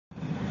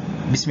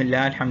بسم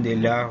الله الحمد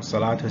لله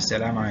والصلاة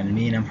والسلام على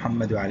نبينا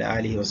محمد وعلى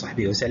آله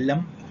وصحبه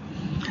وسلم.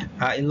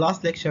 In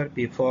last lecture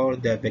before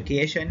the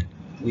vacation,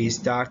 we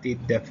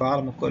started the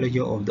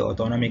pharmacology of the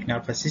autonomic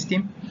nervous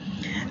system,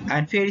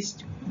 and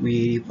first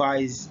we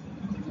revised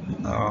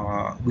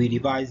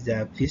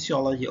the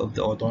physiology of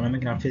the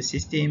autonomic nervous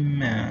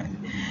system,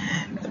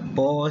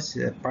 both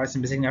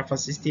parasympathetic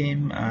nervous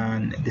system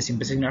and the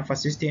sympathetic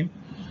nervous system.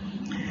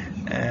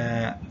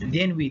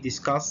 Then we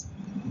discussed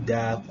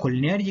the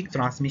cholinergic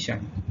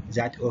transmission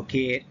that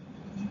occur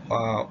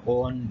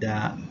on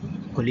the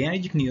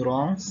cholinergic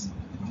neurons,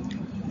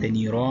 the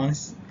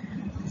neurons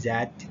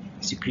that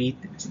secrete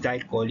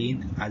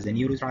acetylcholine as a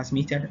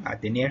neurotransmitter at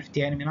the nerve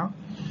terminal.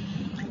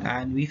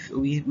 And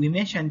we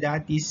mentioned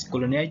that these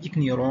cholinergic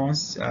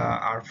neurons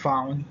are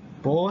found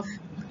both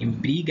in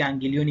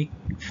preganglionic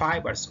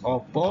fibers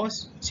of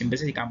both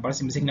sympathetic and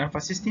parasympathetic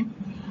nervous system,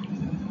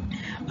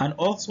 and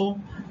also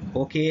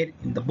occur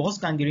in the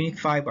postganglionic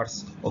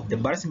fibers of the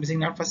parasympathetic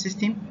nervous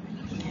system.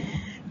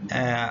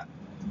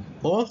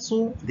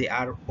 Also, they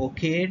are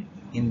occur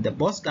in the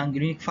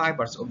postganglionic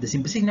fibers of the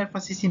sympathetic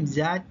nervous system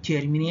that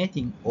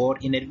terminating or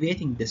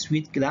innervating the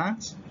sweat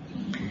glands.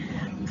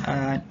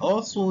 And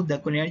also the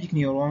cholinergic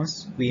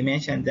neurons, we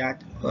mentioned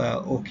that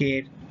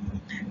occur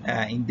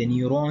in the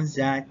neurons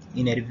that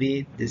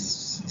innervate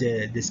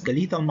the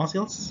skeletal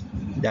muscles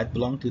that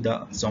belong to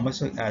the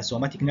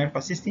somatic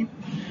nervous system.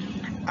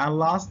 And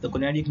last, the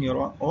cholinergic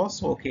neuron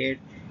also occur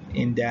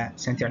in the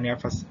central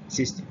nervous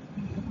system.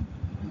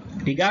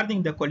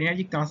 Regarding the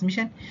cholinergic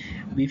transmission,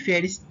 we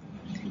first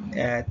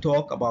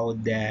talk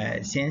about the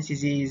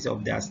synthesis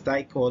of the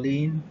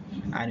acetylcholine,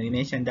 and we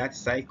mentioned that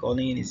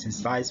acetylcholine is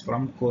synthesized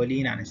from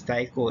choline and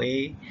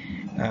acetyl-CoA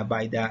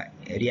by the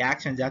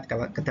reaction that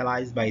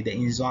catalyzed by the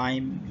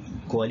enzyme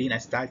choline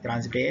acetyl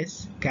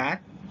transferase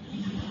CAT.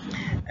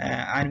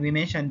 And we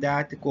mentioned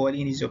that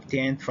choline is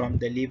obtained from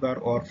the liver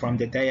or from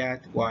the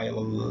diet,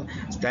 while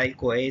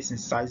acetyl-CoA is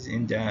synthesized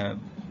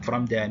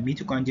from the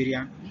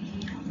mitochondria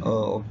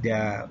of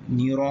the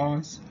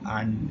neurons,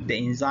 and the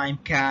enzyme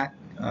CAT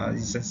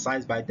is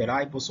synthesized by the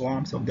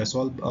ribosomes of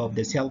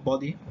the cell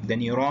body of the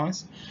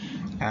neurons,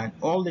 and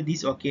all of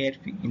these occur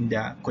in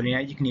the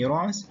cholinergic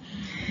neurons.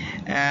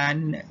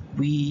 And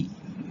we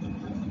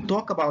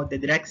talk about the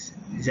drugs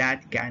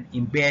that can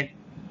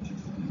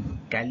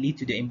lead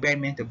to the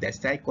impairment of the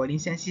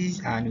acetylcholine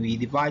synthesis, and we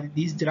divide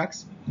these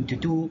drugs into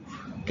two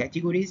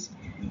categories: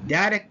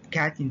 direct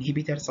CAT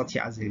inhibitors such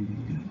as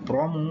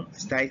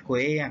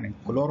bromo-acetyl-CoA and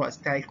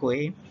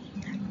chloro-acetyl-CoA,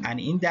 and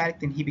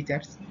indirect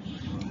inhibitors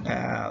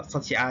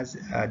such as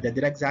the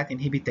drugs that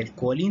inhibit the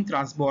choline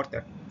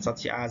transporter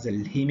such as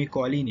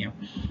hemicholine.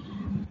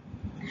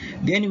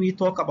 Then we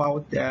talk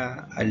about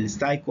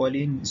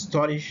acetylcholine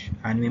storage,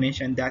 and we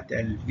mentioned that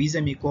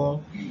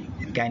visamicol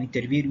can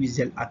interfere with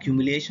the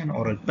accumulation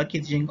or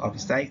packaging of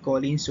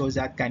acetylcholine, so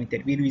that can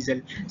interfere with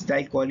the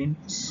acetylcholine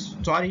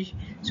storage.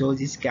 So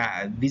this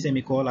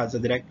visamicol as a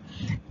drug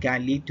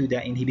can lead to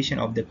the inhibition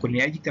of the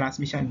cholinergic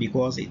transmission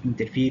because it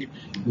interferes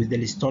with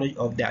the storage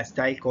of the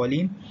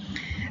acetylcholine.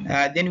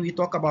 Then we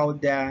talk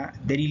about the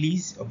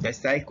release of the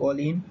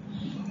acetylcholine,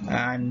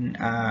 and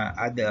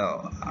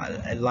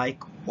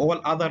like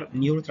all other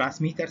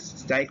neurotransmitters,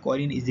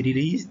 acetylcholine is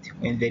released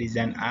when there is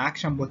an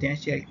action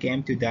potential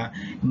came to the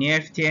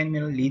nerve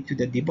terminal, lead to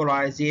the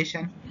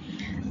depolarization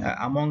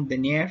among the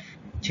nerve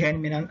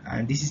terminal,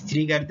 and this is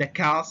triggered the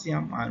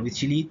calcium, and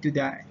which lead to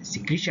the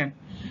secretion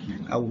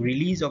or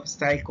release of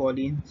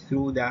acetylcholine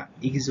through the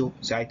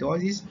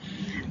exocytosis.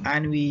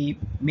 And we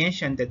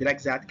mentioned the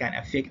drugs that can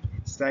affect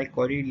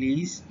acetylcholine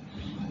release.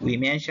 We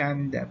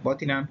mentioned the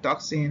botulinum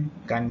toxin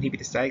can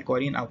inhibit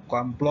acetylcholine or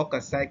can block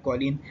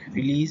acetylcholine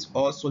release.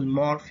 Also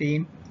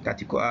morphine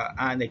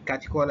and the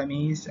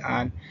catecholamines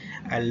and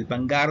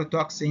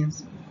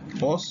albangarotoxins,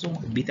 also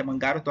beta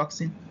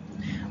mangarotoxin,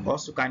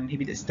 also can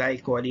inhibit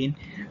acetylcholine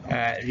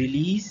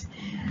release.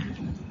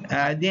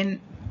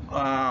 Then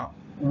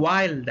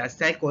while the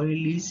acetylcholine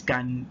release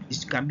can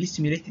be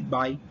stimulated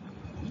by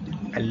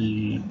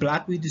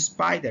black widow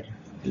spider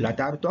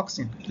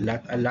laterotoxin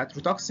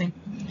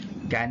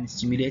can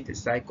stimulate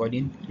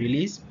acetylcholine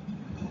release.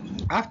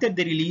 After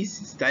the release,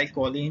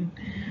 acetylcholine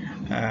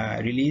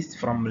released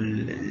from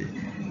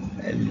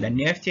the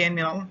nerve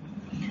terminal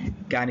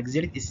can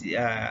exert its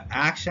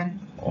action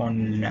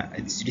on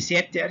its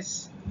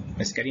receptors,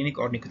 muscarinic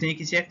or nicotinic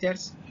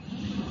receptors.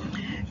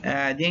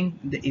 Then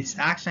its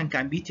action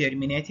can be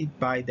terminated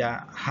by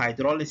the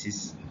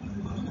hydrolysis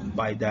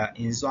by the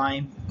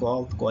enzyme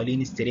called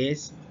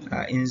cholinesterase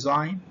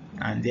enzyme.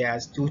 And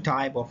there's two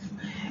types of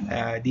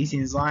these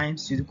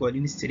enzymes,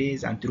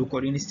 pseudocholinesterase and true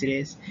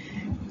cholinesterase.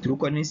 True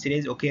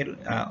cholinesterase occur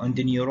on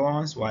the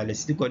neurons, while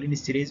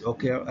pseudocholinesterase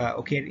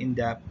occur in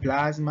the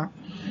plasma.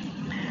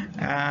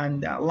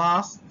 And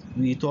last,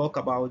 we talk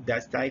about the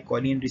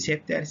acetylcholine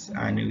receptors,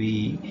 and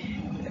we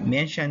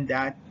mentioned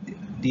that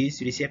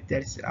these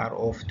receptors are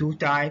of two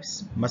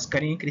types: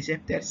 muscarinic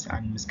receptors,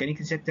 and muscarinic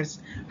receptors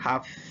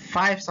have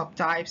 5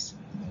 subtypes: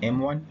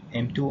 M1,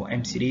 M2,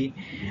 M3,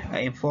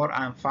 M4,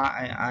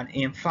 and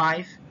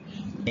M5.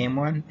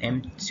 M1,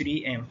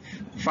 M3,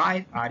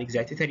 M5 are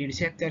excitatory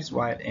receptors,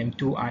 while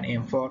M2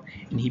 and M4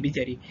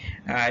 inhibitory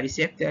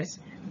receptors.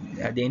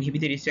 The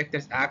inhibitory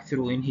receptors act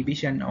through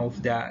inhibition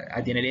of the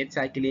adenylate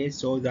cyclase,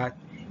 so that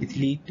it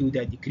leads to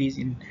the decrease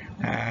in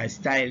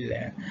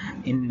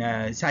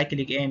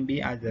cyclic AMP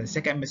as the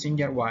second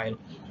messenger, while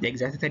the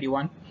excitatory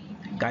one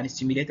can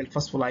stimulate the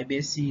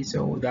phospholipase C,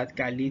 so that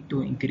can lead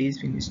to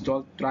increase in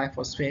installed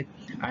triphosphate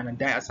and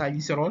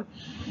diacylglycerol.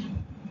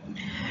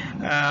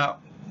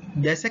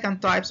 The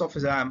second types of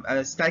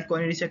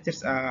acetylcholine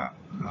receptors are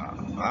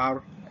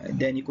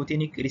the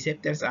nicotinic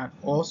receptors, and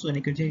also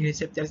nicotinic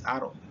receptors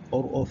are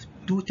of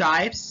two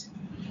types: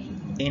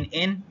 in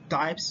N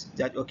types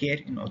that occur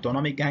in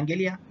autonomic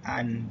ganglia,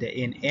 and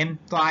in M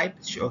type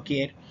which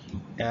occur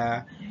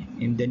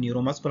in the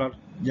neuromuscular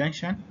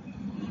junction.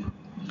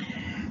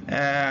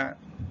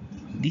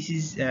 This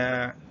is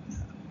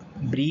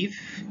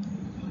brief.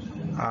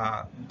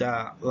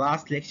 The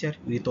last lecture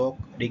we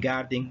talked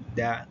regarding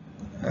the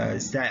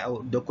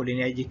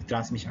cholinergic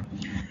transmission.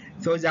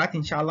 So that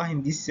inshallah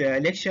in this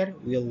lecture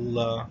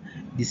we'll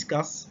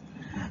discuss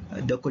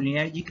the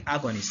cholinergic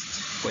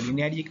agonists.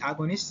 Cholinergic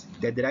agonists,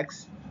 the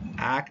drugs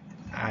act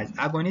as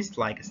agonists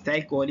like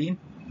acetylcholine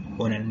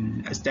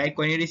on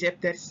acetylcholine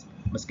receptors,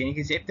 muscarinic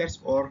receptors,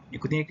 or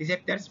nicotinic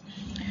receptors.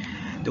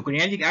 The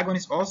cholinergic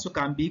agonists also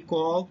can be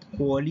called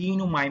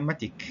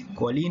cholinomimetic.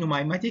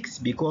 Cholinomimetics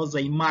because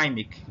they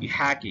mimic the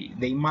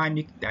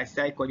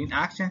acetylcholine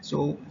action,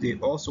 so they're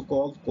also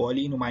called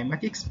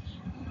cholinomimetics.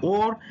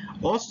 Or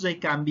also they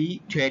can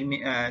be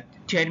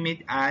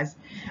termed as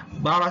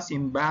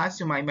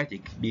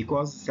parasympathomimic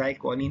because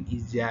acetylcholine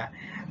is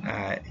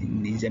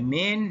the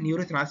main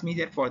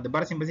neurotransmitter for the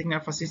parasympathetic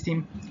nervous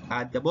system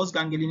at the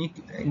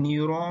postganglionic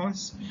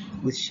neurons,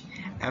 which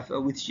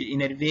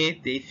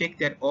innervate the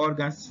effector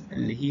organs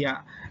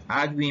here,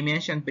 as we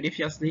mentioned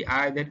previously,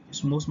 either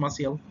smooth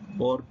muscle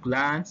or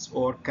glands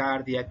or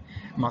cardiac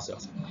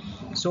muscles.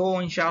 So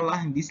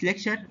inshallah in this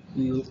lecture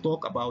we will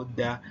talk about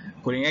the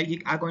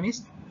cholinergic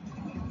agonist,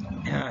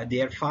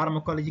 their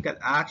pharmacological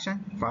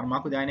action,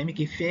 pharmacodynamic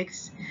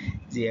effects,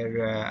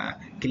 their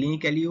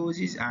clinical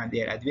uses, and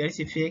their adverse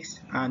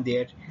effects, and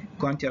their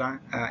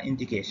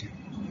contraindication.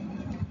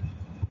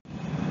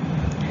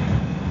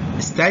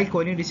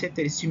 Acetylcholine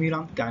receptor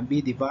stimulant can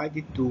be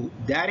divided to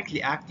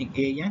directly acting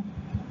agent.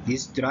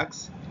 These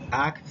drugs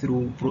act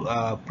through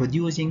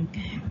producing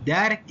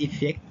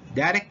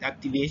direct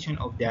activation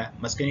of the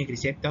muscarinic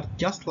receptor,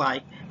 just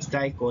like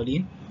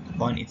acetylcholine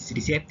on its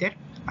receptor,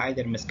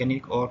 either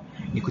muscarinic or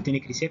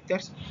nicotinic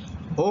receptors,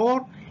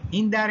 or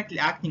indirectly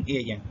acting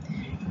agent.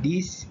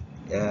 These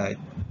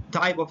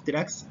type of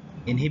drugs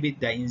inhibit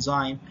the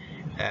enzyme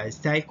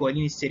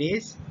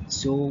acetylcholinesterase,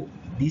 so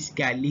this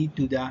can lead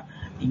to the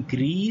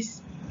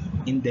increase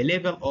in the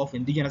level of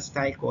endogenous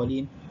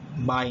acetylcholine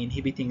by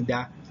inhibiting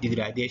the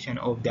degradation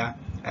of the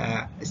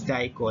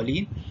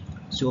acetylcholine.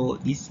 So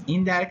this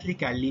indirectly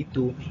can lead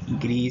to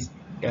increase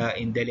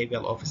in the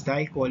level of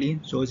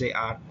acetylcholine, so they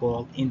are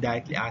called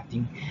indirectly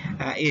acting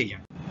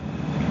agent.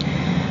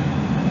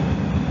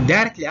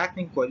 Directly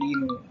acting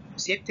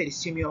cholineceptor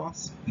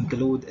stimulants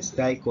include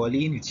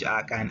acetylcholine, which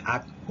can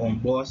act on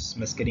both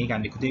muscarinic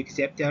and nicotinic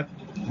receptor,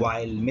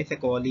 while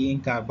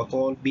methacholine,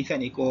 carbachol,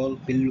 bithanicol,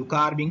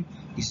 pilocarpine,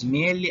 these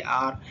mainly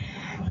are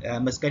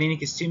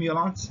muscarinic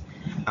stimulants.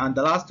 And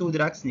the last two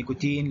drugs,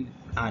 nicotine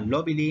and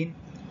lobeline,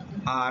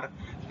 are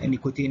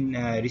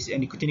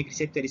nicotinic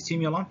receptor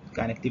stimulant,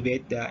 can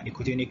activate the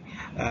nicotinic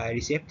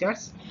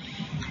receptors.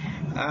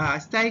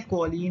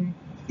 Acetylcholine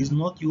is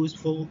not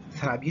useful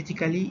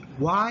therapeutically.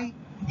 Why?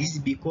 This is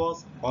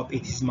because of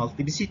its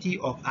multiplicity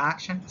of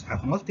actions,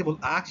 have multiple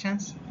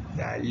actions,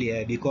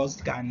 because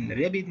it can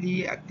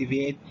rapidly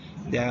activate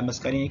the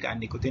muscarinic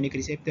and nicotinic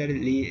receptor,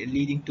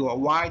 leading to a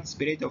wide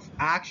spread of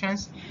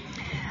actions.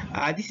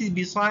 This is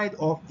beside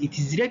of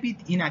its rapid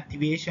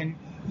inactivation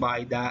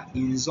by the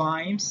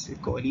enzymes,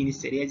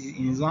 cholinesterase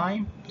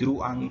enzyme through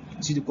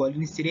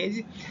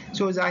acetylcholinesterase,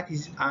 so that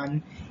is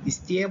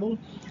unstable.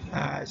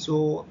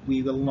 So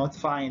we will not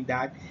find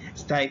that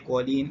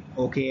acetylcholine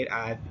occur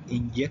as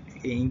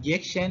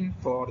injection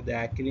for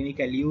the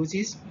clinical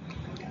uses,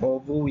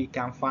 although we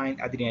can find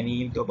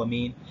adrenaline,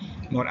 dopamine,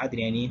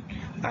 noradrenaline,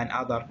 and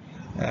other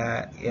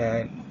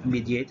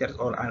mediators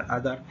or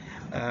other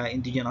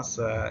endogenous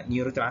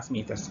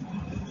neurotransmitters.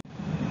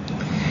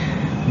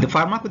 The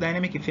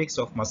pharmacodynamic effects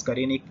of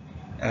muscarinic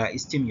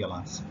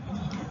stimulants.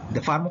 The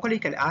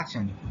pharmacological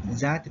action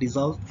that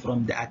result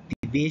from the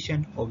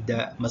activation of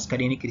the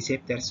muscarinic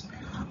receptors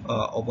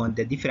upon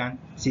the different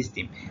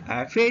system.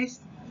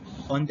 First,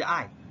 on the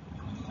eye.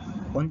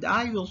 On the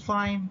eye, you'll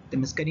find the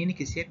muscarinic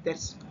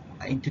receptors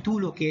into two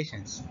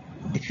locations.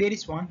 The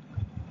first one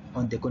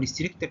on the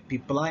constrictor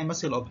pupillae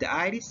muscle of the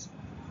iris.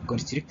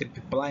 Constrictor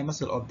pupillae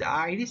muscle of the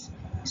iris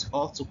is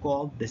also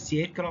called the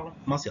circular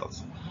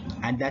muscles,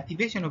 and the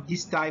activation of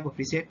this type of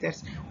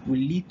receptors will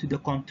lead to the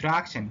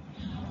contraction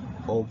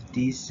of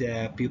this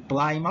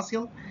pupillae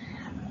muscle,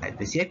 at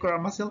the circular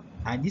muscle,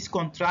 and this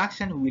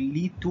contraction will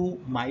lead to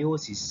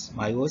meiosis.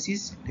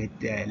 Meiosis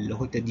اللي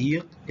هو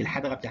تضييق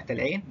الحلقة بتاعت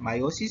العين,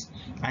 meiosis,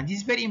 and this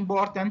is very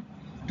important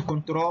to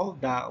control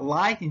the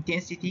light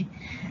intensity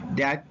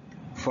that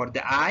for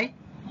the eye,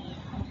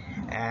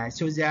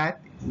 so that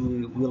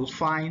we will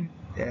find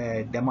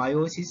the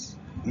meiosis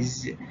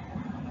is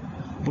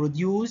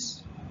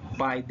produced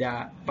by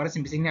the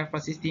parasympathetic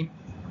nervous system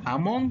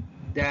among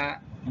the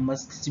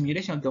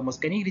stimulation of the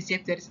muscarinic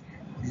receptors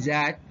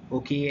that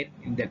occur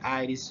in the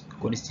iris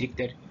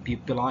constrictor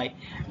pupillae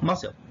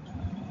muscle.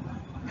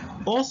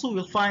 Also,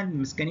 we'll find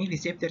muscarinic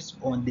receptors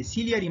on the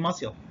ciliary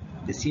muscle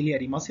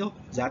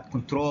that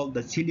control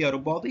the ciliary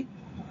body,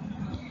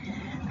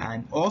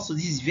 and also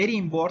this is very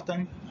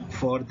important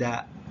for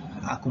the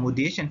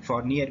accommodation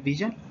for near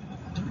vision,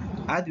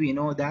 as we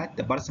know that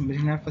the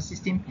parasympathetic nervous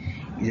system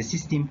is a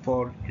system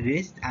for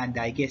rest and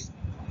digest.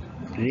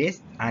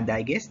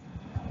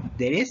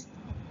 The rest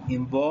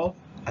involve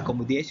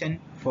accommodation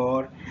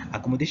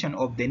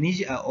of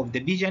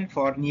the vision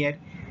for near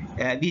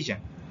vision,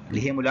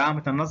 اللي هي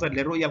ملائمة النظر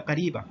للرؤية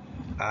القريبة.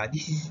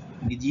 This is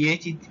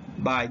mediated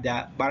by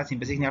the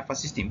parasympathetic nervous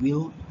system.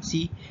 We'll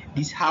see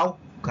this how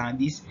can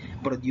this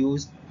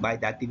produced by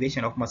the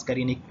activation of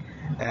muscarinic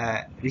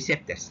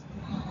receptors.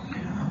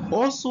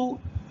 Also,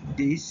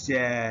 these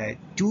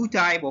two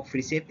type of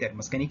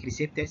muscarinic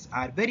receptors,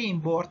 are very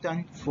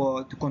important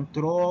to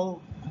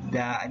control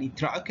the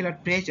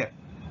intraocular pressure.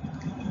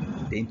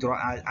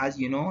 As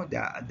you know, the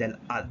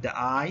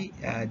eye,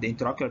 the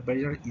intraocular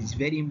pressure is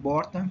very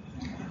important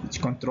to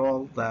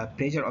control the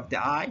pressure of the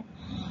eye.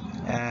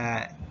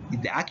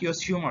 The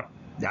aqueous humor,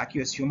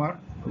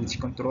 which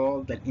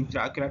control the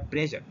intraocular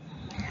pressure,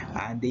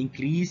 and the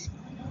increase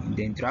in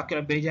the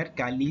intraocular pressure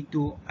can lead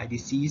to a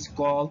disease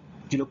called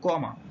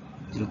glaucoma.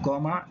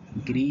 Glaucoma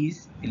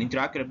increase in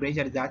intraocular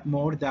pressure that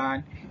more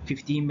than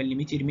 15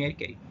 millimeter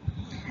mercury,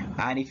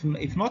 and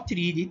if not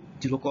treated,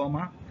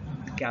 glaucoma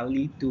can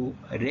lead to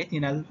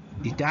retinal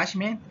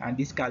detachment, and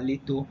this can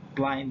lead to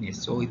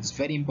blindness. So it's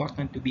very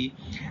important to be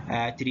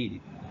treated.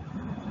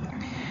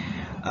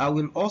 I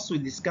will also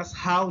discuss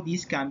how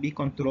this can be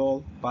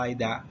controlled by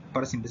the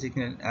parasympathetic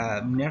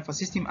nervous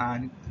system,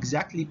 and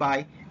exactly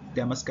by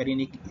the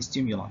muscarinic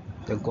stimulant,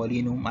 the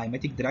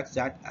cholinergic drugs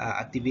that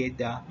activate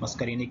the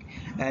muscarinic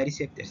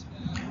receptors.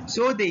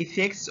 So the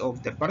effects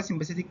of the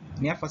parasympathetic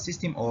nervous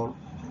system, or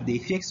the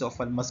effects of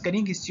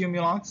muscarinic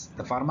stimulants,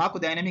 the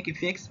pharmacodynamic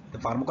effects, the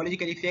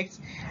pharmacological effects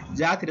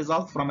that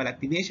result from an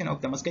activation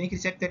of the muscarinic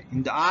receptor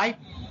in the eye,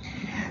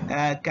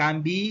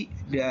 can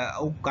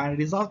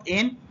result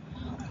in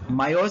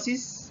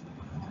meiosis.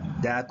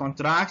 The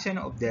contraction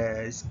of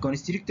the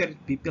constrictor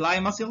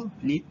pupillae muscle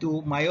lead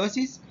to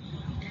meiosis,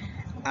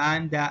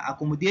 and the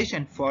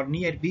accommodation for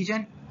near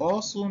vision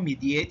also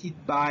mediated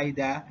by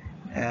the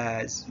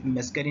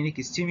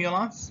muscarinic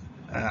stimulants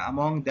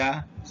among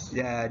the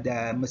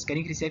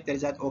muscarinic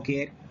receptors that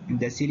occur in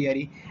the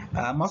ciliary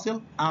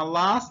muscle. And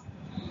last,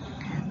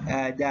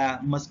 the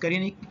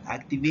muscarinic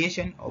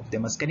activation of the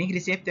muscarinic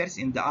receptors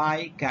in the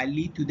eye can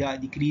lead to the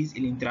decrease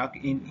in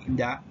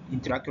the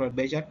intraocular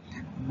pressure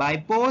by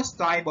both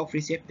type of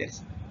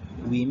receptors.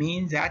 We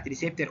mean that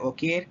receptor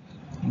occur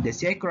in the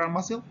circular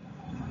muscle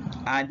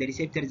and the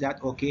receptors that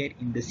occur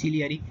in the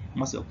ciliary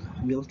muscle.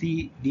 We'll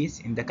see this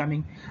in the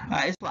coming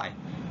slide.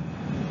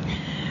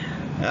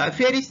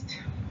 First,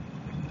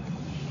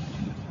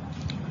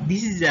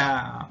 this is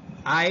the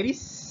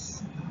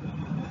iris,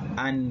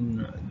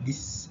 and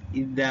this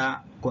is the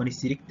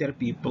constrictor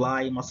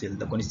pupillae muscle,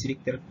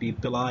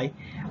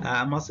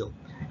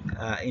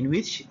 in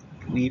which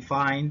we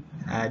find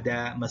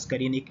the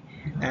muscarinic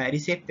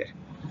receptor.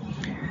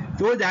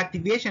 So the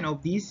activation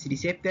of this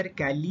receptor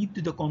can lead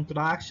to the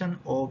contraction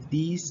of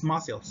these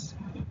muscles.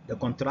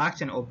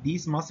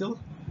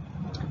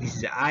 This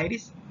is the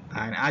iris,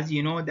 and as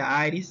you know, the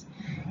iris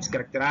is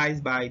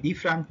characterized by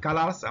different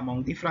colors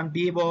among different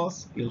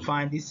peoples. You'll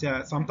find this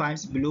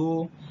sometimes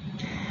blue,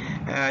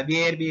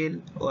 purple,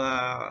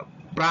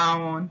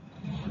 brown,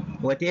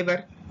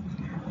 whatever.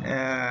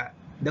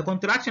 The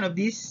contraction of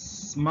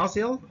this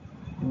muscle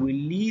will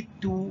lead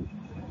to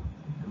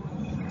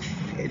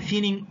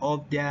thinning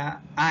of the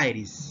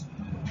iris.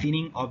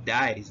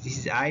 This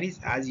is iris,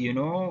 as you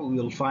know. We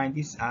will find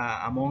this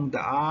among the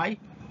eye,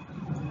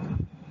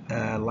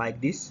 like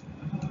this.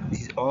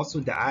 This is also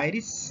the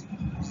iris.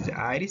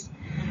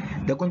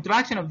 The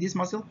contraction of this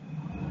muscle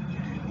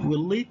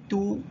will lead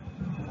to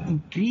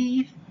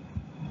increase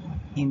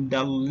in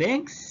the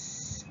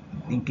length,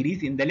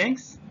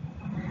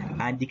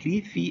 and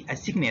decrease in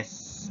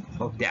thickness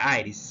of the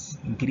iris.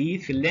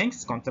 Increase in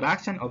length,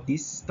 contraction of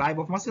this type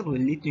of muscle will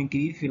lead to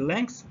increase in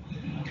length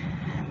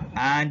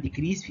and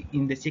decrease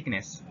in the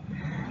thickness.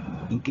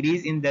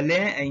 Increase in the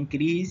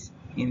length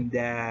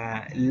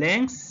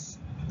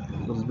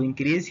will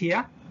increase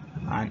here,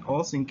 and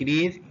also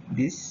increase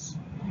this,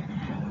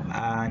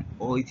 and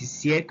it is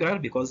circular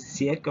because it's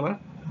circular.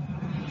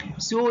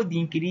 So the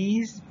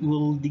increase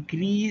will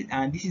decrease,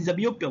 and this is a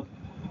pupil.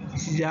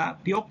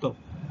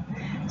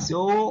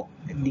 So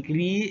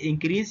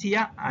increase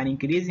here and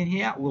increase in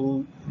here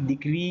will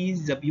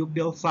decrease the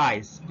pupil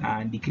size,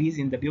 and decrease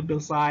in the pupil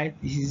size,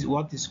 this is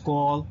what is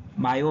called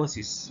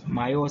meiosis.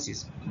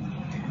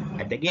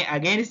 And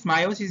against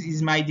meiosis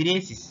is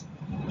mydriasis.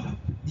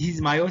 This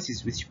is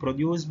meiosis, which is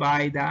produced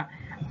by the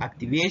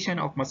activation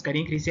of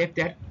muscarinic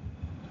receptor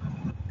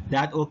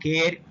that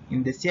occur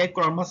in the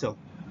circular muscle.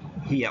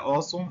 Here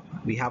also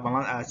we have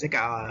a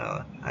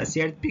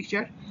third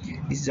picture.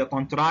 This is a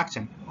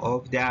contraction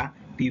of the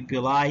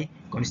pupillae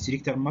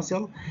constrictor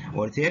muscle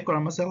or circular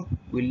muscle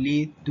will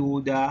lead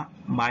to the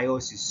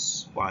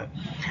meiosis.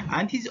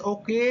 And this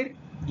occur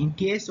in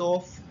case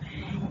of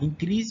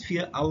increase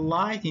في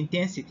اللايت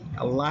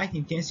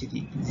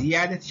intensity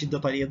زيادة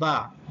شدة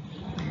الإضاءة.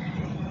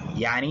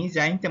 يعني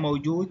إذا أنت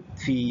موجود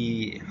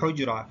في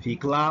حجرة في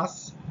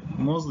كلاس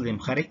مظلم،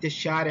 خرجت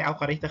الشارع أو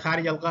خرجت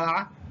خارج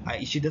القاعة،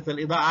 شدة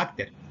الإضاءة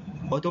أكثر.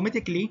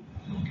 Automatically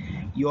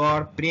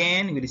your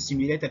brain will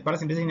stimulate the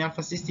parasympathetic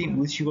nervous system,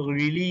 which will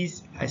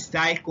release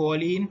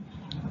acetylcholine,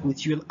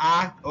 which will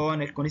act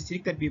on a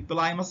constricted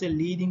pupillae muscle,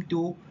 leading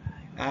to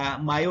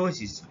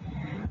meiosis,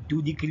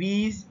 to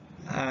decrease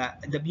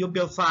the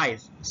pupil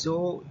size,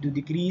 so to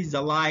decrease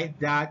the light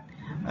that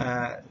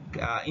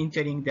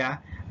entering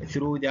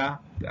through the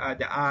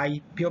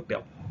eye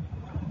pupil.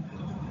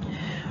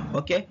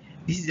 Okay,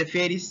 this is the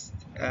first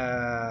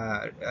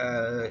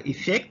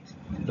effect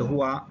اللي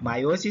هو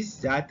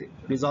meiosis that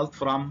result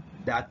from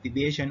the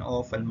activation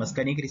of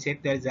muscarinic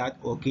receptors that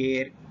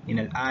occur in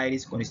an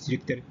iris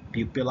constrictor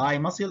pupillae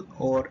muscle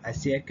or a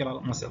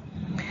circular muscle.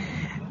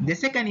 The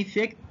second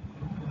effect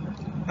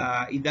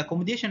is the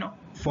accommodation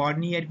for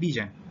near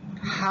vision.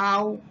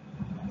 How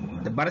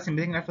the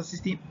parasympathetic nervous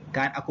system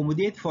can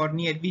accommodate for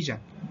near vision،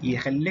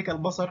 يخلي لك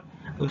البصر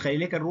ويخلي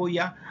لك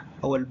الرؤية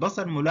أو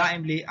البصر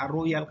ملائم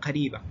للرؤية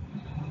القريبة.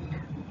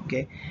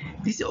 Okay,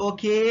 this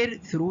occur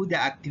through the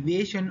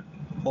activation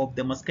of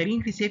the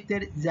muscarinic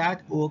receptor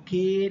that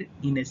occur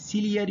in a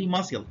ciliary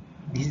muscle.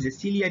 This is the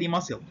ciliary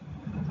muscle,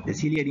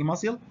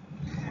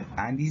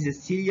 and this is the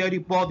ciliary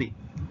body.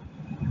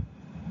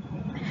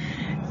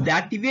 The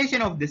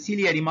activation of the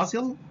ciliary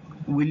muscle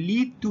will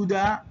lead to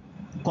the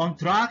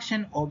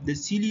contraction of the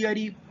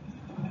ciliary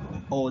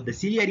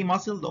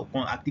muscle.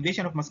 The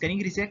activation of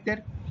muscarinic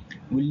receptor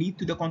will lead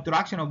to the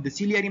contraction of the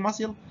ciliary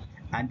muscle,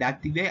 and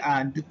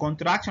the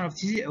contraction of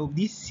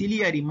these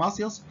ciliary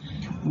muscles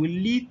will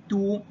lead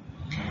to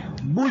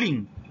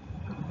pulling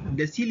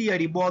the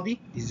ciliary body,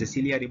 this is the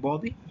ciliary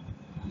body,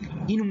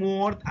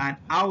 inward and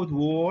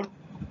outward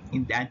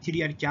in the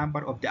anterior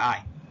chamber of the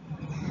eye.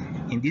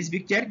 In this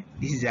picture,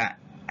 this is a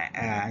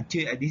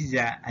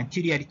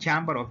anterior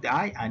chamber of the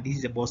eye, and this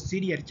is a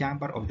posterior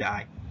chamber of the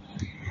eye.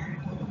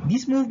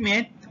 This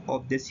movement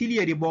of the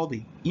ciliary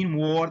body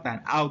inward and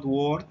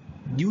outward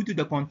due to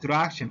the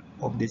contraction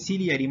of the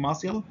ciliary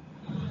muscle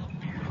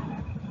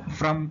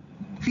from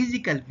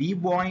physical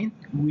viewpoint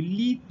will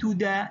lead to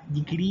the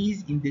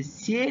decrease in the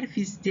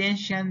surface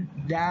tension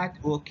that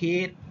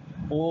occur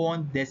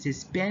on the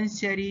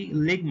suspensory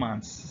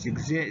ligaments.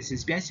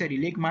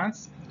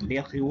 اللي هي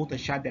الخيوط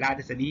الشادة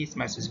العدسة دي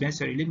اسمها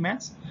suspensory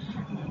ligaments.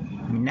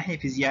 من ناحية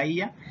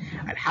فيزيائية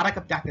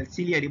الحركة بتاعت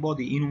السيلياري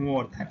body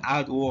inward and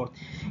outward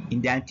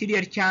in the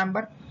anterior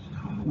chamber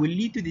will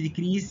lead to the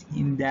decrease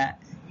in the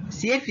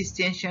surface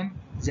tension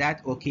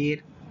that occur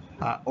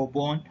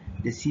upon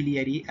the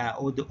ciliary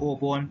or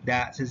upon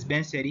the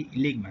suspensory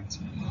ligaments.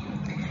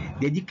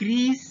 The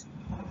decrease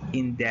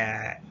in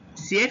the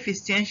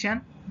surface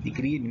tension,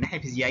 من ناحية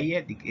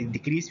فيزيائية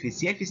decrease في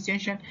surface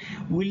tension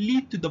will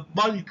lead to the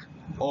bulk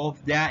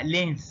of the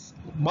lens.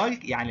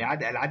 bulk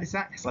يعني العدسة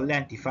يحصل لها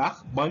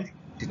انتفاخ، bulk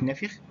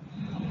تتنفخ،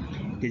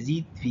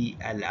 تزيد في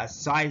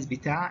السايز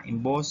بتاعها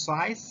in both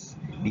sides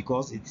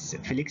because it's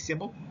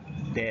flexible.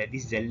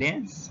 This is the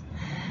lens.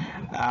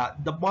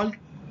 The bulk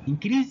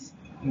increase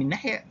من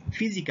ناحية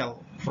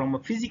physical, from a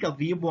physical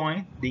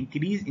viewpoint, the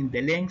increase in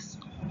the length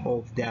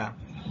of the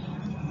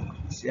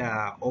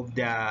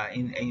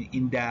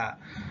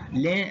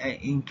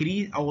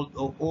increase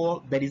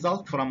or the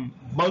result from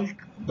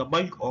the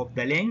bulk of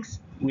the length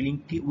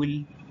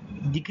will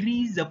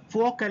decrease the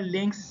focal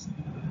length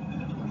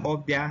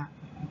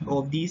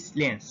of this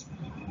lens.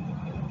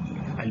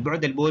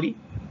 البعد البوري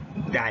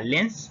بتاع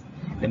اللينس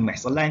لما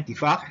يحصل لها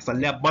انتفاخ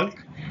يحصل لها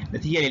بلك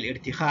نتيجة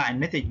للارتخاء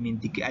الناتج من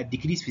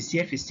الديكريس في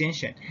السيرفيس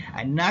تنشن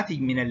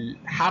الناتج من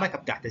الحركة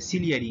بتاعت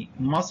السيلياري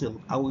ماسل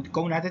أو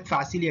كونها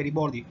تدفع السيلياري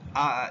بودي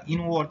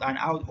inward and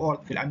outward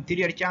في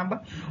الانتيريور chamber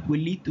will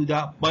lead to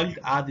the bulk,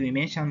 as we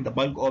mentioned, the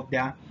bulk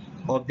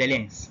of the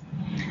lens.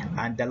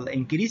 And the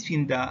increase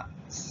in the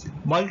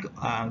bulk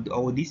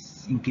or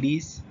this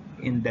increase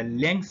in the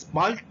length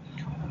bulk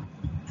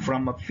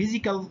from a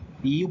physical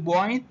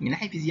viewpoint من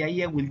ناحية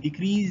فيزيائية will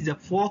decrease the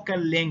focal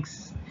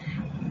length،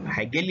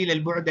 هيقلل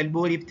البعد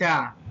البوري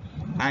بتاعه،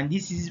 and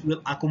this is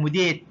will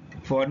accommodate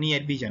for near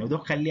vision، وده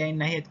خليها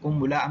انها هي تكون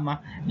ملائمة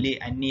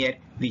للnear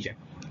vision.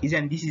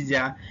 إذا this is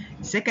the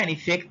second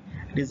effect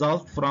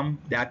result from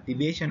the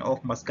activation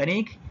of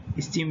muscarinic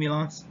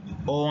stimulants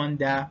on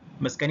the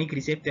muscarinic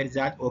receptors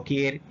that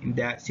occur in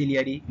the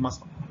ciliary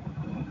muscle.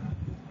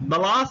 The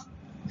last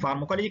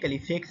pharmacological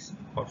effects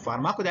or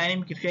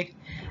pharmacodynamic effect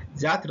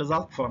that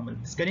result from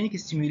muscarinic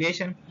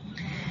stimulation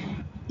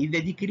is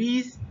the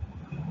decrease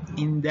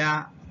in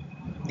the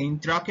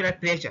intraocular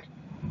pressure.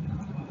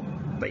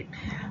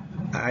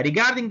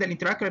 Regarding the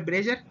intraocular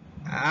pressure,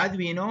 as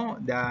we know,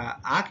 the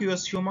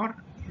aqueous humor,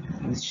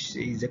 which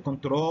is a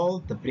control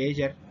the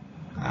pressure,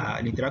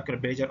 intraocular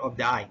pressure of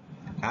the eye,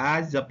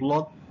 as the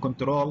blood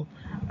control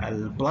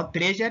blood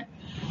pressure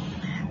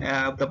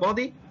of the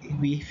body,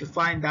 we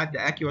find that the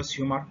aqueous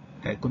humor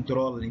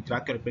control the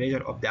intraocular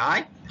pressure of the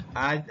eye.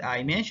 As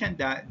I mentioned,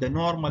 that the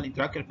normal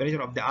intraocular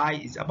pressure of the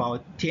eye is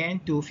about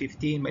 10 to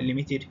 15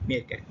 millimeter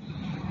mercury.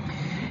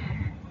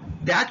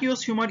 The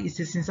aqueous humor is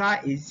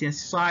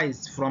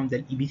sensitized from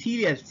the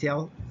epithelial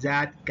cell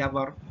that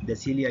cover the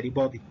ciliary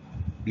body.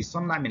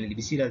 بيصنع من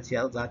الابيثيليال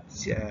سيل ذات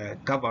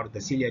كفر ذا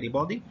سيلياري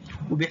بودي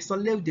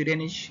وبيحصل له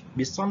درينج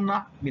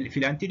بيصنع في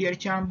الانتيريور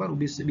تشامبر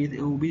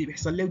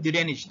وبيحصل له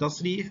درينج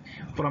تصريف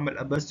from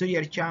the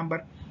posterior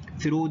chamber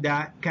through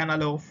the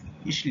canal of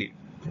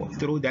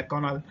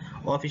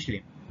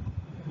Schlemm.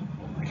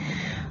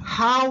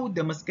 How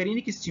the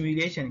muscarinic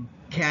stimulation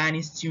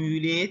can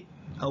stimulate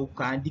or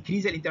can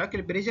decrease the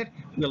intraocular pressure,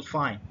 we'll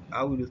find.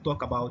 I will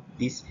talk about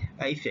this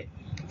effect.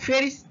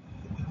 First,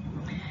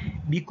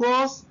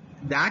 because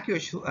the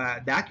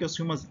aqueous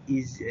humor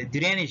is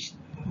drained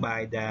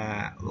by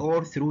the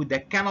or through the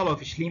canal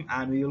of Schlemm,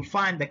 and we will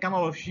find the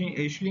canal of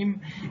Schlemm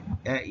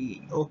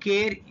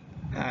occur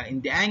in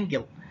the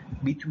angle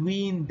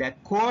between the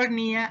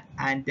cornea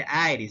and the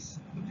iris.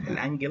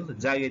 الانجل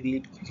الزاويه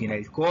دي بين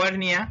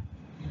الكورنيا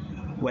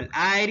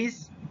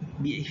والايريس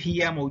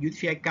فيها موجود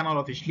فيها الكانال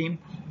اوف شليم،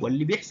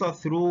 واللي بيحصل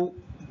through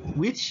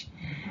which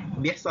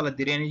بيحصل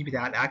الدرينج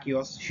بتاع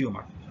الاكيوس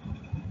هيومر.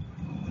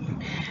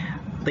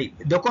 طيب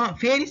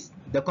first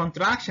the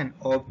contraction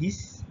of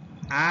this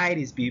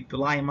iris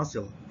pupillary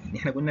muscle،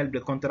 احنا قلنا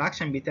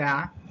الكونتراكشن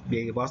بتاعها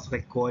بواسطه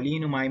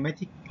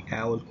الكولينومايماتيك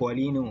او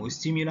الكولينو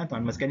ستيمولانت او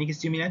المسكانيك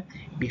ستيمولانت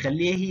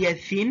بيخليها هي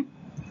ثين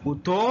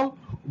وطول،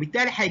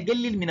 وبالتالي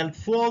هيقلل من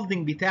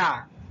الفولدنج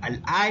بتاع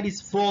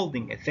الايريس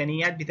فولدنج،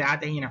 الثنيات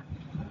بتاعتها هنا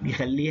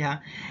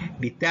بيخليها،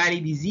 بالتالي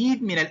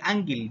بيزيد من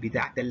الانجل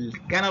بتاعت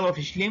الكانال اوف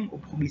شليم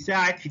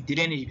وبيساعد في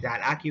الدرينج بتاع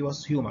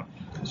الاكيوس هيومر.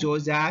 So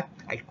that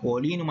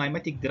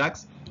الكولينومايماتيك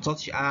دراجز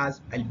such as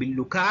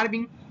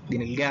البيلوكاربين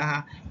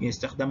بنلقاها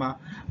بنستخدمها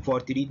for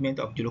treatment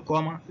of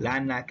glaucoma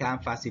لانها كان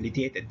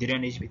فاسيليتيت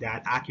الدرينج بتاع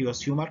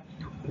الاكيوس هيومر،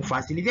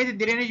 وفاسيليتيت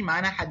الدرينج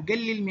معناها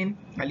هتقلل من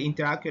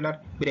الانتراكولار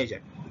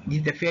بريشر. This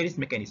is the first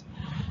mechanism.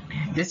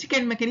 The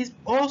second mechanism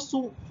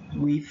also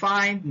we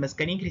find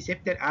muscarinic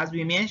receptor as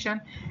we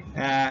mentioned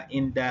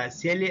in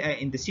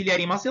the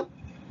ciliary muscle,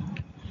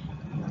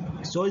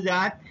 so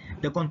that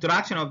the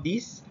contraction of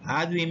this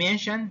as we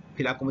mentioned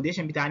في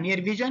accommodation بتاع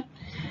near vision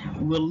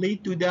will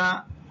lead to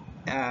the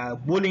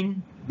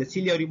pulling the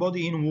ciliary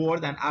body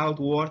inward and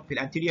outward في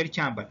anterior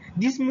chamber.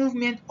 This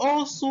movement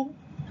also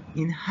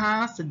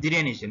enhance the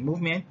drainage.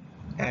 movement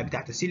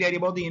بتاعت the ciliary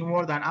body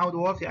inward and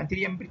outward في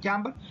anterior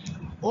chamber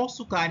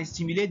also can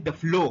stimulate the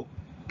flow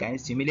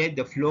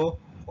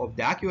of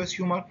the aqueous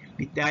humor.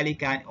 بالتالي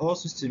can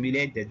also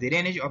stimulate the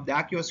drainage of the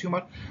aqueous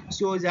humor,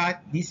 so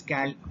that this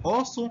can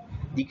also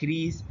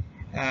decrease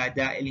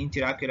the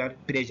intraocular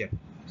pressure.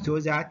 So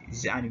that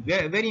is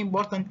a very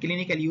important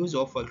clinical use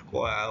of a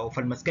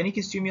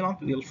muscarinic stimulant.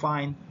 We'll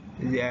find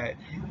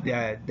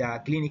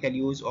the clinical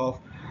use of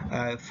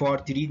for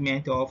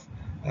treatment of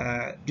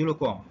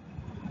glaucoma.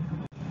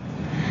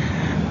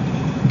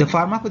 The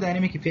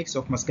pharmacodynamic effects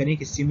of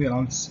muscarinic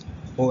stimulants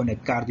on a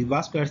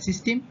cardiovascular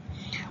system,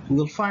 we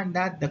will find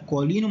that the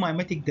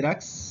cholinomymatic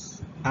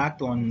drugs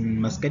act on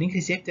muscarinic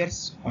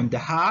receptors on the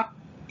heart,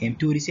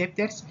 M2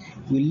 receptors,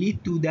 will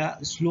lead to the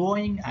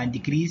slowing and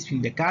decrease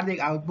in the cardiac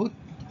output,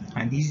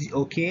 and this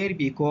occurs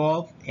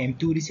because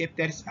M2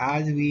 receptors,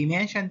 as we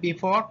mentioned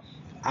before,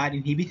 are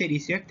inhibitory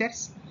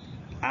receptors,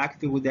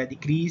 act with the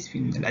decrease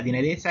in the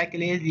adenylate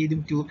cyclase,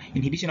 leading to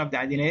inhibition of the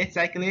adenylate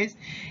cyclase,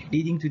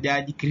 leading to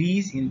the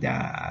decrease in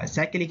the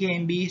cyclic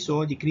AMP,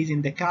 so decrease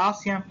in the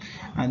calcium,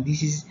 and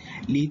this is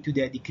lead to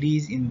the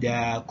decrease in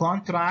the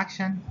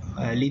contraction,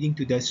 leading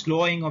to the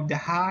slowing of the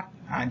heart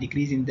and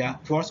decrease in the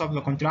force of the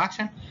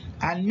contraction,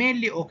 and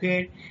mainly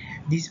occur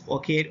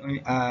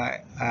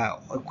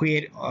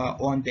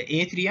on the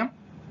atrium,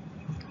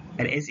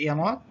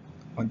 SA0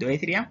 on the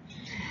atrium,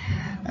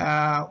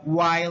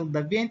 while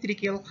the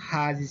ventricle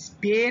has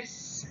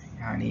sparse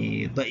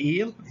يعني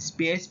ضئيل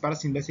sparse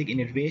parasympathetic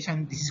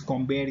innervation. This is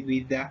compared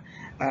with the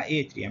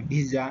atrium. This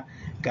is the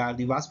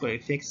cardiovascular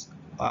effects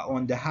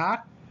on the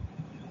heart.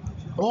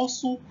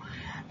 Also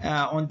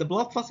on the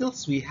blood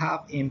vessels we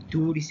have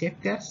M2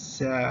 receptors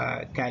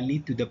can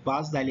lead to the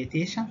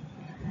vasodilatation,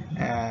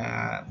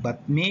 but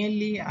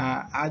mainly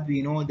as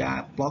we know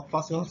the blood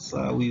vessels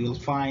we will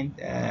find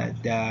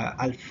the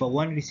alpha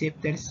 1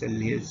 receptors,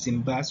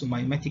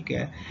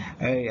 sympathomimetic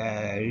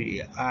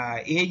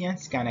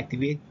agents can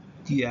activate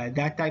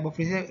that type of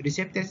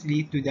receptors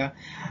lead to the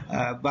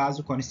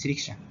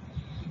vasoconstriction.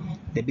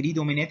 The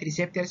predominant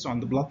receptors on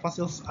the blood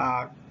vessels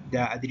are the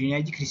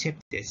adrenergic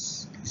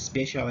receptors,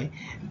 especially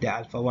the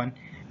alpha-1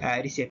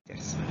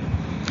 receptors.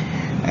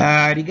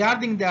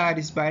 Regarding the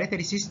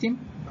respiratory system,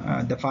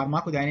 the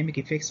pharmacodynamic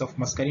effects of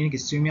muscarinic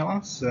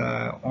stimulants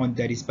on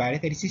the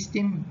respiratory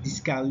system, this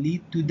can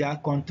lead to the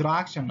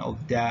contraction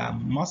of the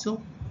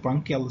muscle,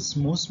 bronchial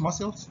smooth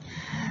muscles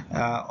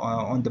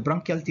on the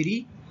bronchial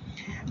tree,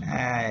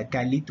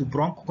 can lead to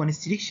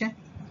bronchoconstriction,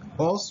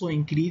 also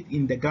increase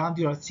in the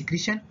glandular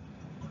secretion,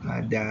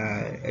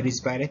 the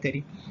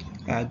respiratory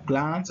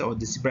glands or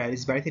the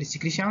respiratory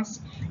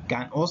secretions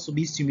can also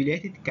be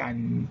stimulated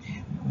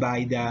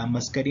by the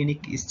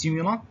muscarinic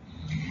stimulant,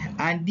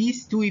 and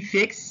these two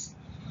effects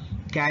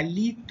can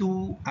lead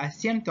to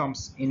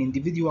symptoms in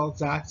individuals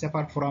that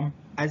suffer from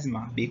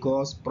asthma,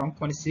 because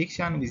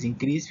bronchoconstriction with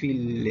increased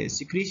field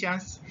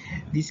secretions,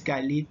 this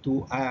can lead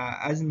to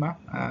asthma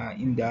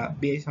in the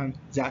patient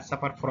that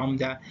suffer from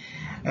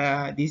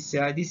this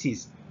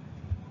disease.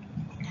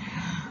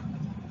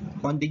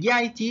 On the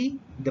GIT,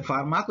 the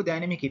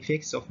pharmacodynamic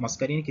effects of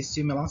muscarinic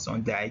stimulants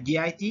on the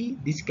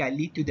GIT, this can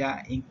lead to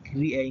the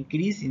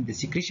increase in the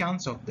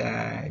secretions of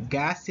the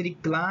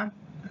gastric gland,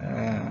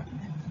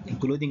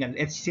 including an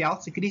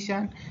HCl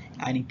secretion,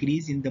 an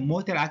increase in the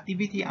motor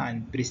activity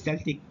and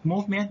peristaltic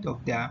movement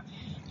of the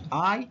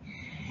eye,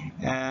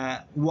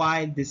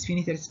 while the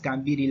sphincters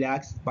can be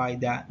relaxed by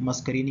the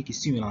muscarinic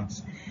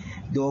stimulants.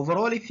 The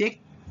overall effect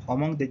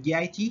among the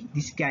GIT,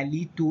 this can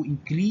lead to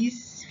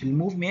increase in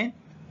movement,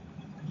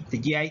 the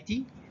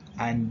GIT,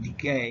 and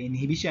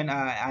inhibition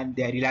and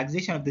the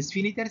relaxation of the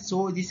sphincter,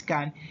 so this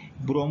can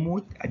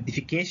promote a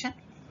defecation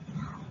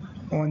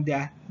on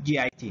the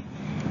GIT.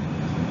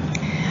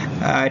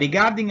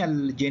 Regarding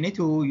the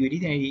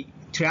genitourinary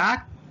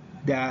tract,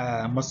 the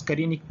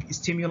muscarinic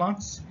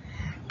stimulants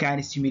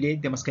can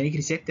stimulate the muscarinic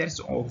receptors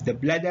of the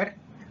bladder,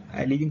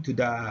 leading to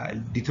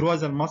the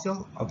detrusor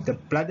muscle of the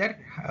bladder.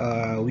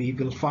 We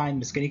will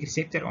find muscarinic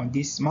receptor on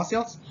these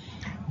muscles.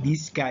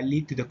 This can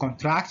lead to the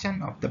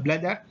contraction of the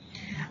bladder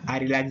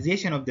and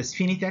relaxation of the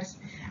sphincters.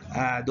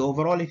 The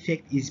overall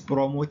effect is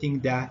promoting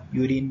the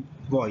urine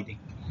voiding.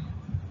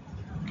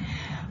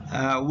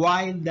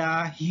 While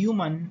the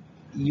human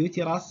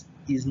uterus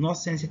is not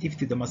sensitive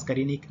to the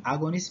muscarinic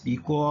agonist,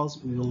 because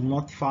we will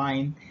not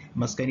find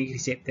muscarinic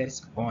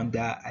receptors on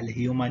the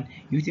human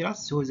uterus,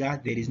 so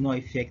that there is no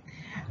effect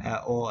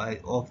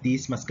of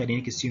these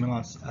muscarinic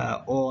stimulants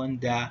on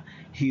the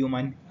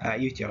human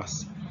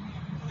uterus.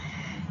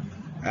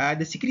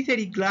 The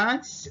secretory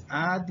glands,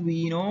 as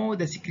we know,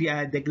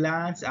 the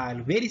glands are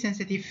very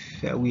sensitive.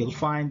 We'll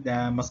find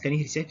the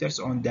muscarinic receptors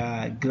on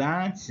the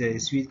glands,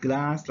 sweat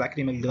glands,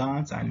 lacrimal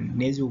glands, and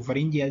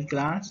nasopharyngeal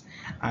glands,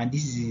 and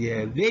this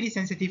is very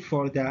sensitive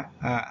for the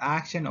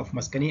action of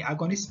muscarinic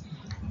agonists.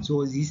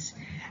 So this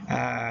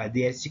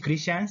their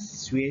secretions,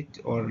 sweat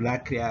or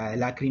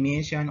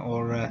lacrimation,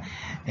 or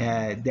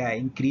the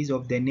increase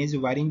of the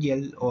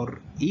nasopharyngeal or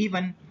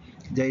even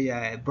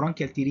the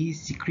bronchial tree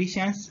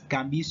secretions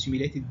can be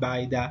stimulated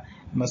by the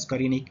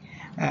muscarinic.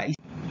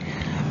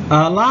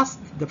 Last,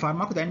 the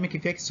pharmacodynamic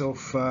effects of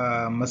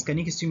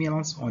muscarinic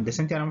stimulants on the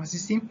central nervous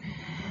system.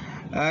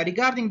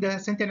 Regarding the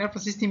central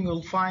nervous system,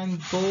 you'll find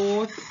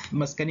both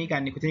muscarinic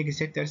and nicotinic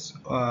receptors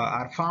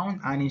are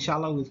found, and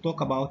inshallah we'll talk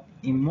about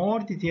in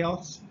more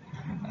details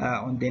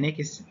on the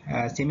next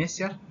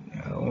semester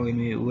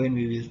when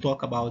we will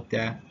talk about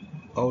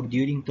or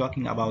during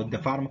talking about the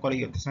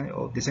pharmacology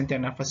of the central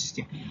nervous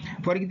system.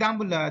 For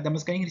example, the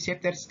muscarinic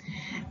receptors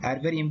are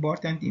very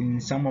important in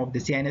some of the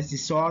CNS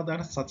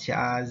disorders, such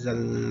as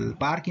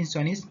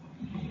Parkinson's.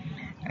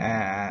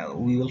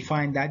 We will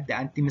find that the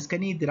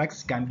anti-muscarinic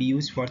drugs can be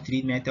used for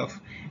treatment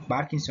of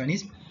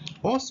Parkinson's.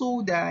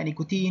 Also, the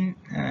nicotine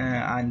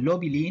and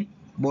lobeline,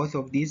 both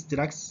of these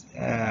drugs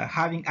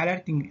having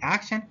alerting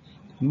action,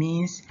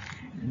 means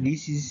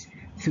this is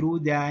through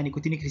the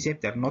nicotinic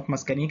receptor, not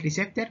muscarinic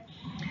receptor.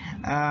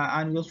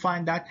 And we'll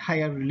find that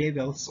higher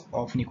levels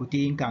of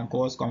nicotine can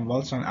cause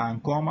convulsion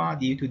and coma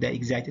due to the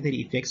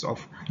excitatory effects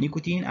of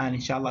nicotine, and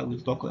inshallah we'll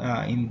talk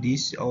in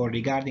this or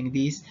regarding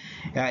these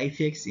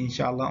effects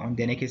inshallah on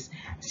the next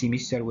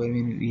semester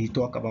when we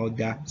talk about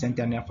the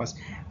central nervous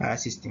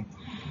system.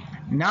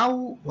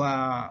 Now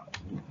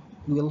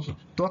we'll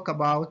talk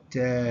about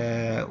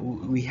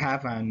we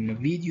have a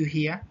video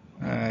here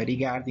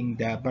regarding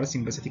the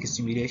parasympathetic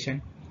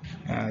stimulation,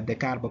 the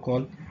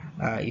carbachol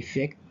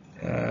effect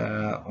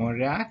on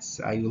rats.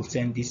 I will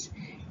send this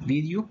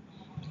video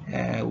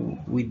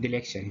with the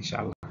lecture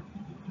inshallah.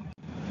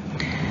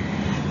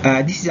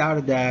 These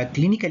are the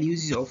clinical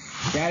uses of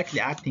directly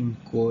acting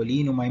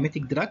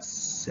cholinomimetic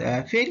drugs.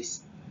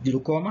 First,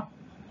 glaucoma.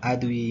 As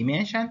we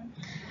mentioned,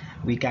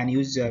 we can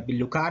use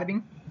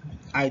pilocarpine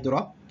eye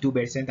drop.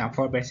 2% and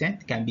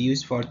 4% can be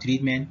used for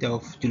treatment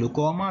of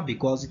glaucoma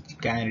because it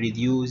can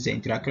reduce the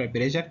intraocular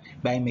pressure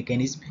by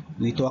mechanism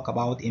we talked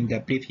about in the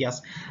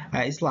previous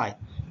slide.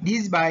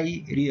 This is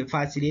by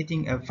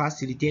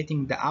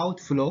facilitating the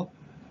outflow,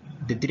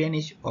 the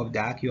drainage of the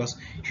aqueous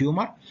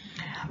humor.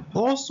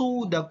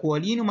 Also, the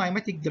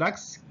cholinergic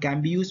drugs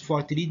can be used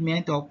for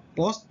treatment of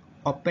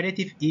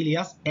post-operative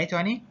ileus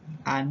atony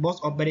and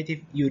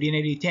post-operative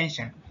urinary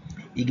retention.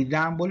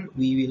 Example,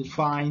 we will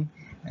find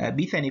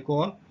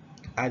bithanicol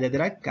as a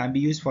drug can be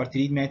used for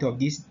treatment of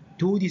these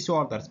two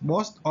disorders,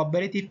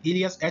 post-operative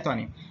ileus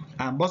atony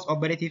and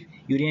post-operative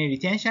urinary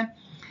retention.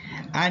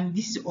 And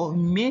this is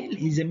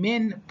the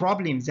main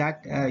problem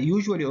that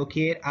usually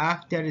occur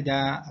after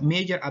the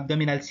major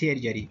abdominal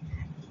surgery.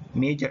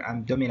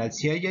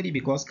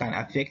 Because can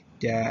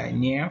affect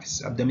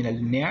nerves, abdominal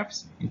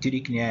nerves,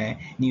 enteric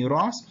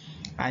neurons,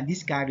 and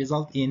this can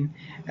result in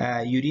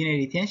urinary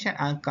retention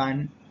and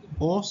can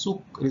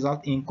also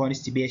result in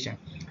constipation.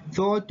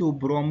 So to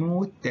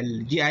promote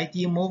the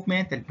GIT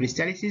movement, the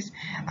peristalsis,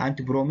 and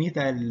to promote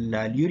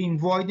the urine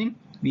voiding,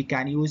 we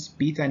can use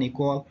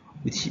beta-nicol,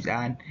 which is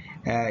an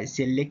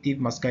selective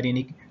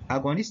muscarinic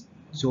agonist.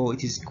 So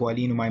it is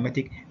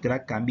cholinergic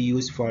drug can be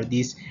used for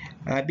this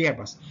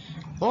purpose.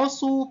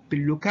 Also,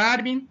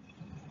 pilocarpine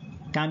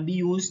can be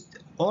used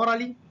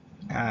orally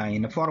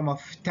in the form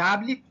of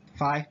tablet,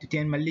 5 to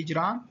 10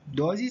 milligram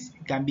doses.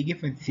 Can be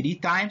given 3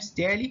 times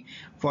daily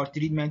for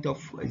treatment of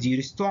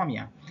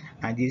xerostomia.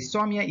 And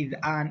xerostomia is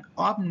an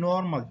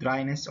abnormal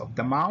dryness of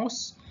the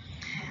mouth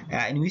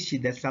in which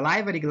the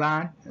salivary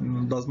gland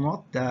does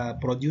not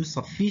produce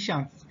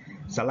sufficient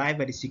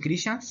salivary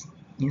secretions.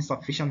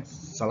 Insufficient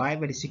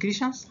salivary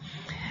secretions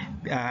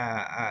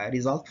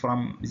result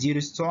from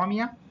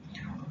xerostomia.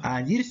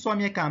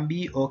 Xerostomia can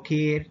be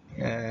occur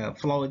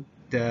followed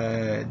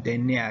the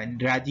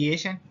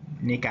radiation,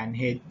 neck and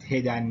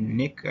head and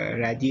neck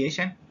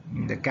radiation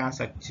in the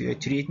cancer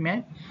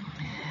treatment.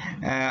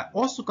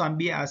 Also can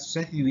be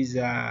associated with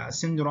a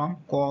syndrome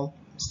called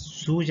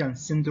Sujan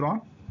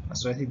syndrome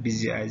associated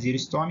with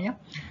xerostomia.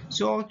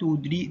 So to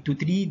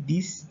treat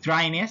this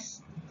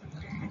dryness,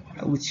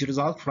 which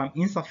result from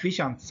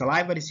insufficient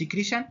salivary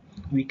secretion,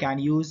 we can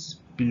use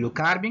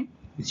pilocarpine,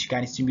 which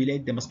can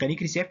stimulate the muscarinic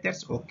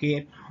receptors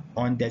occur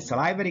on the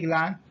salivary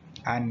gland,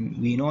 and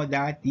we know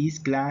that these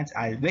glands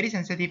are very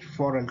sensitive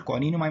for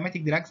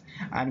cholinergic drugs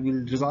and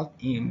will result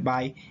in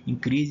by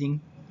increasing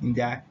in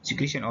the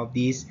secretion of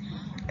these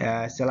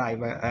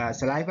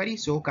salivary,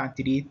 so can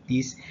treat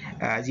this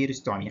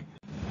xerostomia.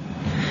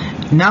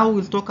 Now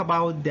we'll talk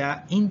about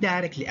the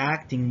indirectly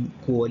acting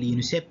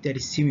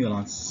cholinesterase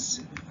stimulants,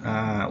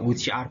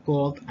 which are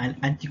called an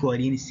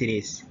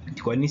anticholinesterase.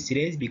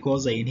 Anticholinesterase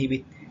because they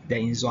inhibit the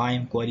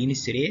enzyme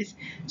cholinesterase,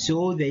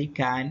 so they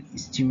can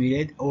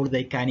stimulate or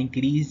they can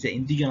increase the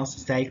endogenous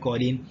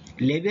acetylcholine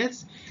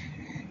levels.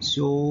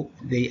 So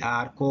they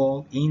are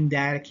called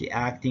indirectly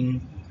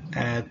acting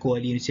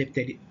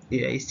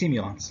cholinesterase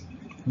stimulants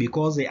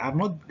because they are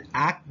not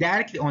act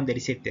directly on the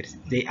receptors.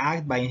 They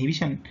act by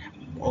inhibition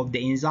of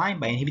the enzyme,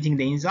 by inhibiting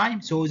the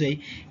enzyme, so they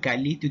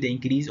can lead to the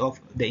increase of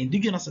the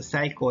endogenous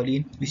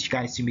acetylcholine, which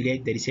can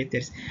stimulate the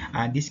receptors,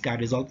 and this can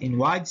result in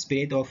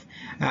widespread of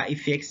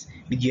effects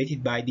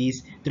mediated by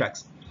these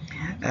drugs.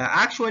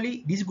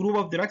 Actually, this group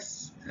of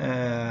drugs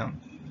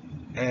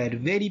a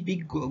very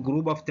big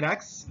group of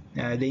drugs.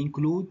 They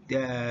include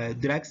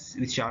drugs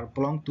which are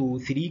belong to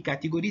 3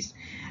 categories.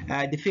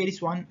 The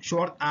first one,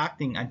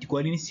 short-acting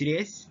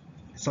anticholinesterase,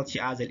 such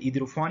as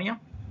hydrophonium.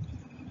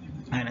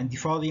 And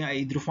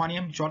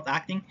hydrophonium,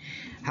 short-acting,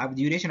 have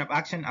duration of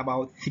action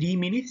about 3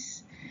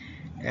 minutes.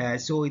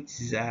 So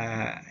its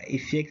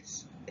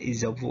effects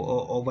is of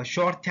a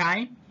short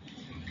time.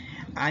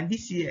 And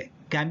this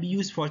can be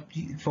used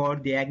for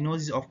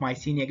diagnosis of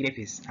myasthenia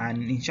gravis,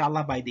 and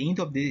inshallah by the end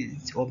of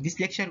this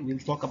lecture we'll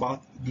talk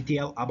about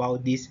detail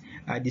about this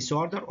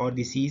disorder or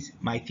disease,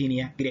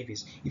 myasthenia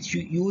gravis. It's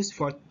used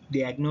for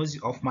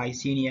diagnosis of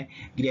myasthenia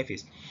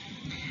gravis.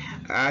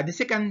 The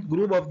second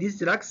group of these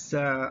drugs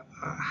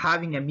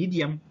having a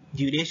medium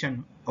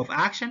duration of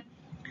action,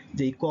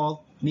 they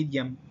call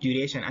medium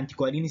duration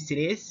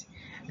anticholinesterase,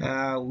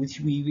 which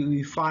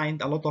we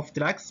find a lot of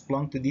drugs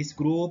belong to this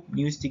group: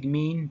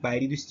 neostigmine,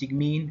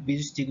 pyridostigmine,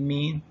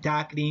 visostigmine,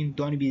 tacrine,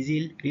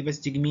 donepezil,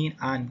 rivastigmine,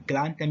 and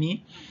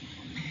galantamine.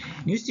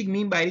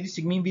 Neostigmine,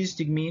 pyridostigmine,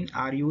 visostigmine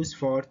are used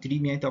for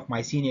treatment of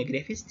myasthenia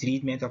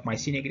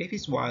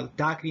gravis, while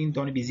tacrine,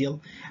 donepezil,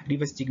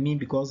 rivastigmine,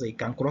 because they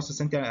can cross the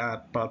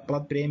central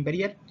blood-brain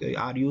barrier,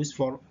 are used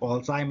for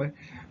Alzheimer,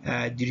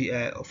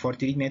 for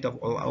treatment of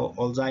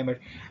Alzheimer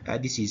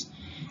disease.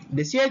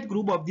 The third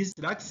group of these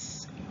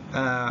drugs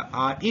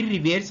are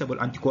irreversible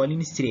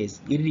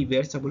anticholinesterase.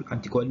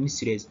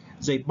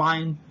 They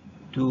bind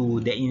to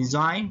the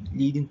enzyme,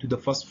 leading to the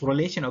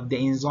phosphorylation of the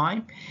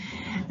enzyme,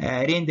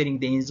 rendering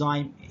the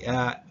enzyme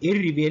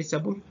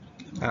irreversible,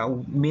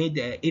 made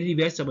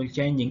irreversible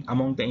changing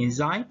among the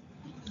enzyme.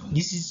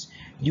 This is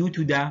due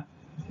to the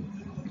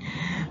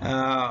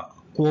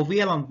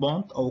covalent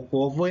bond or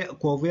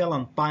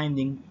covalent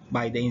binding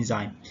by the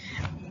enzyme.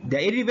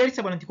 The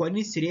irreversible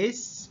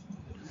anticholinesterase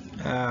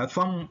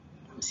from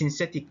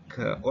synthetic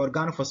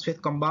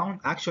organophosphate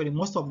compound. Actually,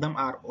 most of them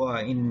are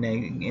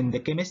in the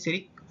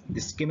chemistry.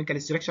 This chemical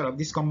structure of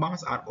these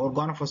compounds are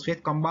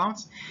organophosphate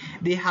compounds.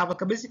 They have a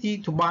capacity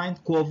to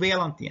bind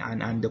covalently,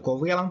 and the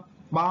covalent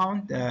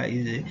bound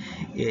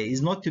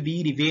is not to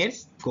be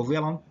reversed,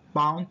 covalent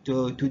bound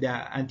to the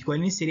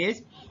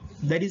anticholinesterase.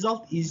 The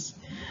result is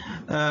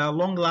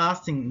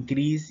long-lasting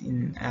increase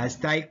in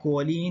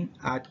acetylcholine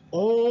at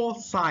all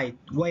sites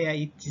where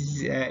it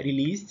is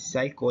released,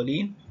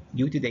 acetylcholine,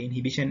 due to the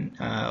inhibition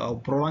or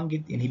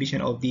prolonged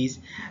inhibition of this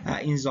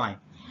enzyme.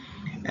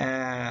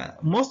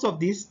 Most of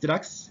these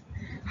drugs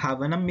have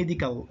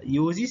non-medical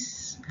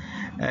uses.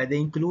 They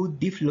include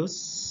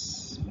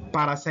diflus,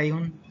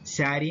 parathion,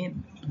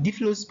 sarin.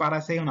 Diflus,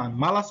 parathion, and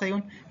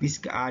malathion,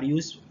 these are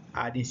used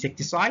as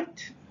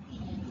insecticide,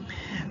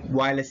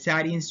 while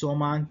sarin,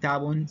 soman,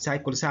 tabun,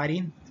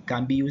 cyclosarin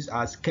can be used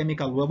as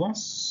chemical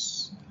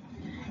weapons.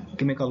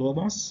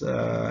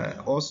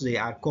 Also, they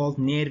are called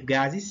nerve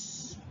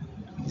gases.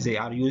 They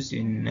are used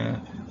in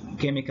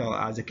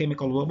as a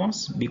chemical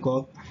weapons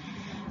because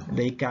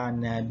they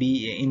can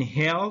be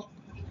inhaled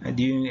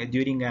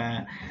during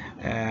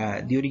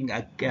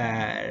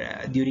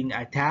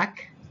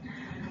attack,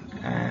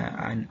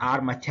 an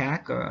arm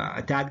attack,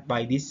 attacked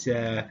by these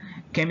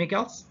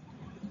chemicals.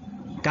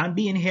 Can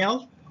be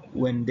inhaled.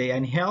 When they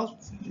inhaled,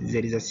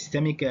 there is a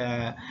systemic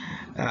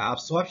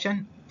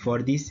absorption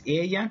for this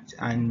agent,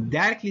 and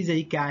directly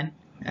they can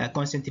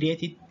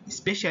concentrate it,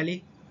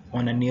 especially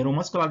on a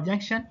neuromuscular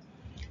junction.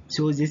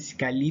 So this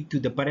can lead to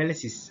the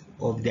paralysis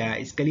of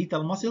the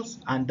skeletal muscles,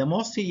 and the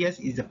most serious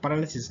is the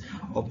paralysis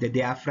of the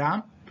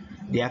diaphragm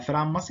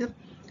muscle,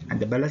 and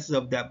the paralysis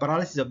of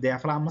the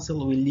diaphragm muscle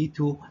will lead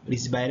to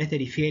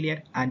respiratory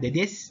failure, and the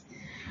death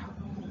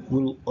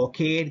will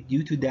occur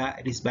due to the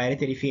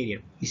respiratory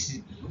failure. This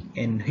is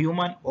in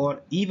human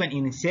or even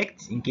in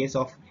insects in case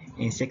of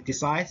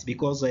insecticides,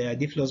 because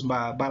diflus,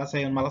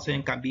 parathion,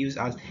 malathion can be used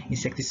as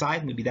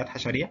insecticide, مبيدات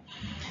حشرية.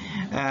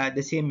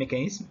 The same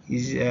mechanism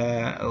is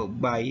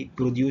by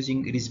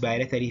producing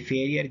respiratory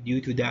failure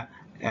due to the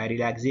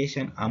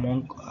relaxation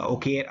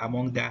occur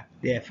among the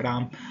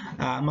diaphragm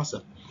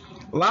muscle.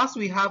 Last,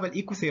 we have an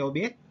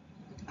ecothiobate,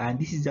 and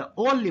this is the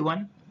only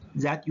one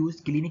that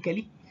used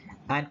clinically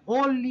and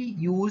only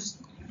used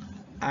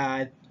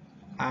an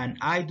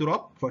eye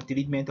drop for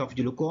treatment of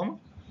glaucoma.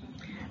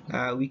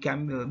 We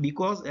can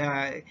because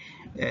the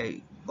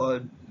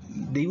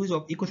use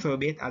of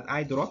ecothiobate as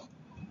eye drop,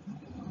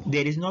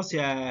 there is no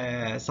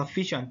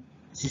sufficient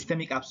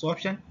systemic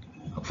absorption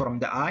from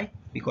the eye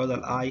because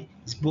the eye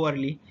is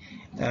poorly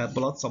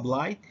blood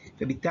supplied،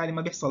 فبالتالي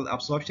ما بيحصل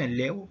absorption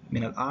له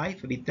من الاي،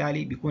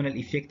 فبالتالي بيكون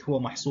الايفكت هو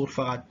محصور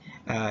فقط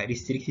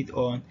restricted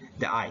on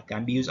the eye.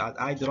 Can be used as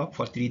eye drop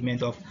for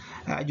treatment of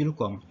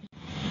glaucoma.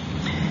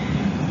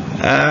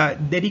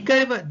 The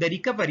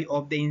recovery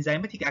of the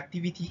enzymatic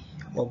activity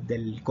of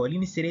the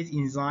cholinesterase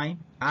enzyme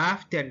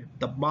after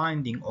the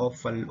binding of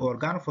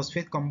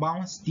organophosphate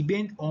compounds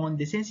depend on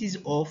the synthesis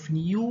of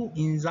new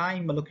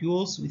enzyme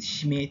molecules,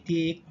 which may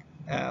take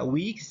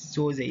weeks.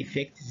 So the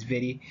effect is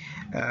very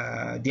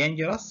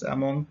dangerous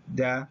among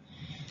the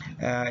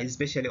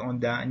especially on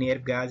the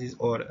nerve gases,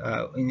 or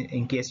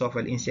in case of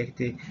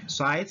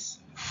insecticides,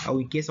 or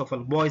in case of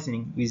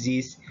poisoning with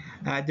these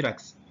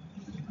drugs.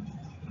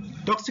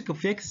 Toxic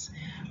effects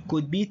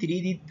could be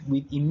treated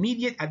with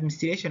immediate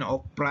administration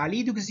of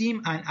pralidoxime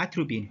and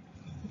atropine.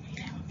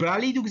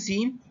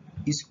 Pralidoxime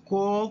is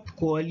called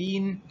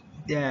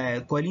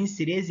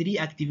cholinesterase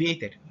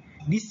reactivator.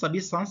 This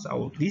substance,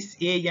 or this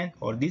agent,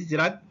 or this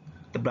drug,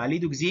 the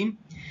pralidoxime,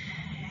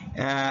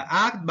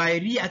 act by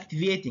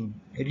reactivating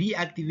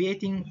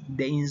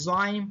the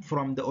enzyme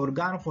from the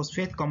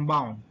organophosphate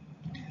compound.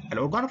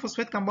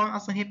 الاورجانوفوسفات كومباوند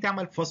اصلا هي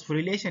بتعمل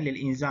فوسفوريليشن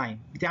للانزيم،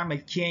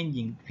 بتعمل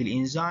تشينجينج في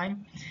الانزيم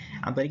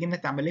عن طريق انها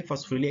تعمل له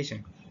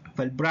فوسفوريليشن.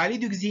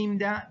 فالبراليدوكسيم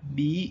ده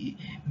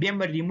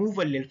بيعمل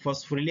ريموفال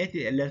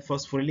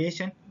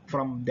للفوسفوريليشن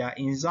from the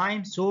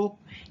enzyme, so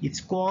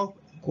it's called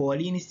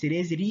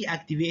cholinesterase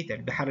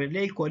reactivator. بيحرر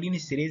لي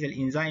الكولينستريز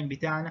الانزيم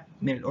بتاعنا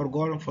من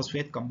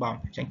الاورجانوفوسفات كومباوند،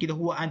 عشان كده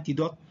هو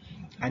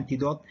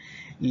انتيدوت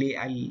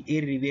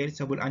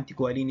للirreversible انتي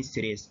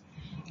كولينستريز.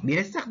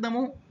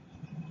 بنستخدمه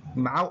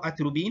معاه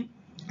اتروبين.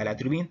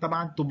 الاتروبين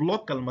طبعا to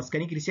block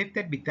الماسكارينيك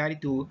ريسبتور، بالتالي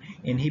to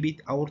inhibit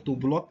or to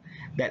block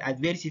the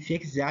adverse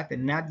effects ذات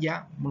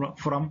الناتجه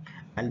from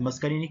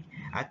الماسكارينيك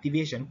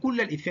activation.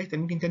 كل الايفكت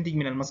اللي ممكن تنتج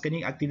من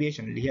الماسكارينيك activation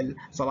اللي هي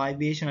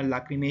السلايفيشن،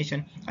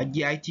 اللاكريميشن،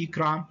 الجي اي تي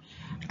كرام،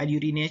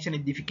 اليورينيشن،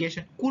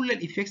 الديفيكيشن، كل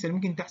الايفكتس اللي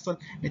ممكن تحصل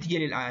نتيجه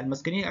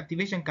للماسكارينيك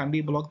activation can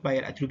be blocked by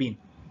الاتروبين.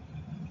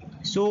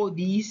 So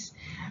these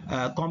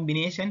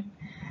combination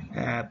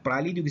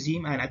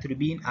pralidoxime and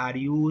atropine are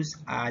used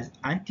as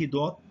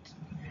antidote،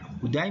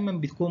 ودائما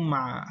بتكون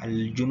مع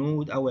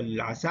الجنود او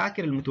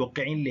العساكر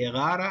المتوقعين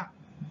لغارة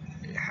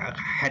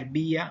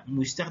حربية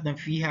مستخدم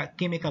فيها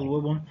chemical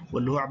weapon،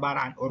 واللي هو عبارة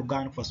عن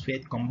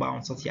organophosphate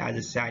compound such as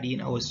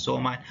السارين او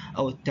السومان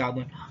او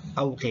التابون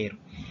او غيره.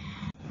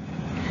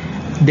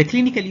 The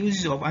clinical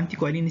uses of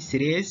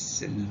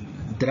anticholinesterase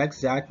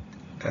drugs that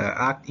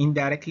act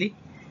indirectly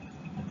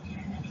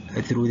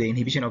through the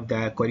inhibition of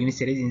the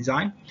cholinesterase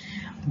enzyme.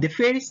 The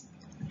first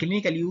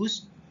clinical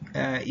use,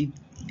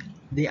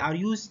 they are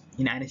used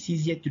in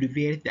anesthesia to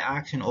reverse the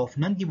action of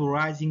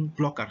non-depolarizing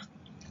blockers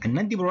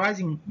النون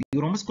depolarizing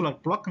neuromuscular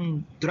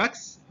blocking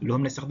drugs اللي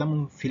هم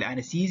نستخدمهم في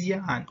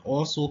الانستيزيا and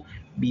also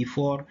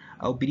before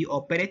or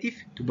pre-operative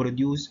to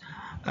produce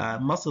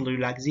muscle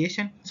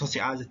relaxation such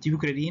as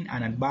tuberculin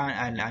and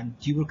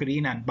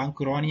tuberculin and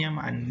pancuronium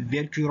and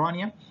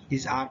vercuronium.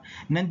 These are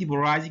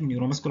non-depolarizing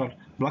neuromuscular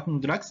blocking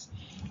drugs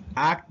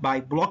act by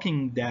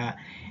blocking the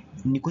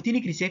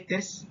nicotinic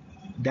receptors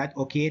that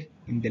occur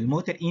in the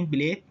motor end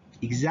plate,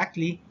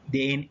 exactly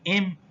the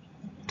NM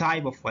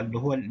type of اللي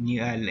هو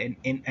ال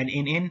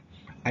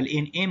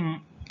NM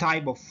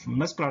type of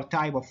muscular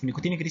type of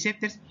nicotinic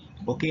receptors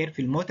occur في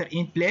الموتور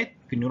end plate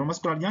في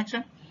neuromuscular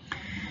junction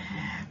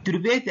to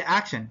reverse the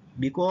action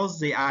because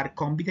they are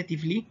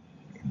competitively.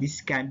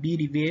 This can be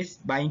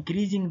reversed by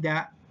increasing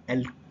the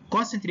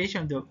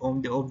concentration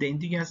of the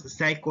endogenous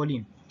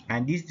acetylcholine,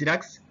 and these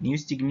drugs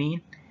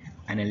neostigmine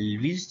and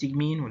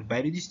visostigmine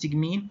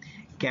والpyridostigmine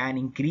can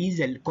increase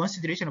the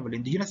concentration of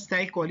endogenous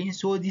acetylcholine,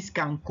 so this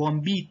can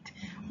compete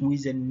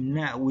with the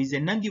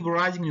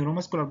non-depolarizing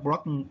neuromuscular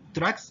blocking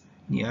drugs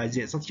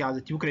such as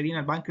the tuberculin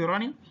and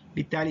pancuronium.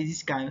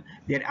 بالتالي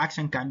their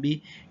action can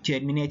be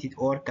terminated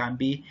or can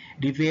be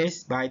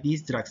reversed by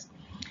these drugs.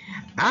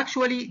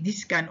 Actually,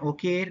 this can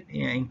occur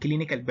in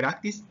clinical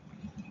practice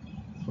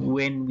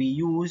when we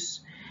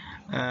use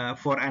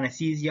for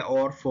anesthesia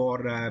or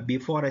for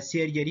before a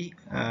surgery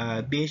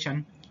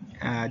patient.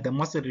 The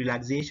muscle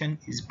relaxation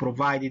is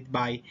provided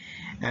by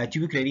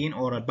tuberculin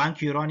or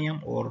pancuronium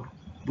or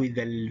with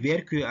the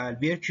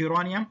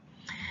vercuronium,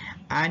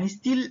 and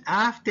still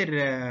after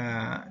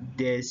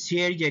the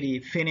surgery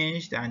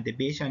finished and the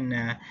patient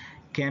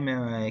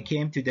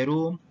came to the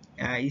room,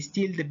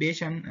 still the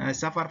patient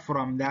suffer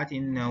from that.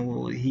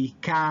 He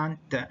can't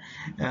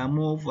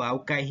move,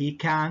 he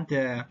can't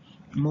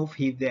move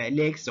his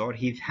legs or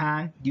his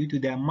hand due to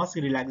the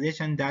muscle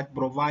relaxation that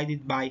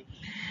provided by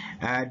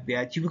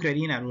the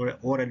tuberculin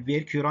or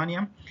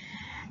vercuronium.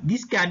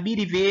 This can be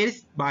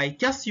reversed by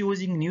just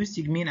using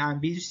neostigmine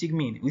and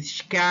visostigmine,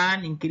 which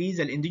can increase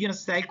the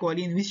endogenous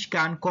acetylcholine, which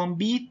can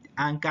compete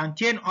and can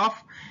turn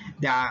off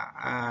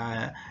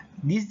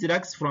these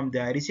drugs from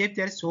the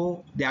receptor,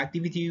 so the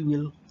activity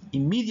will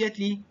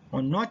immediately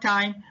on no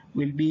time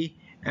will be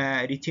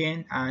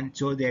retained, and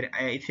so their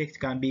effect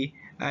can be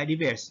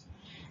reversed.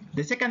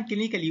 The second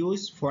clinical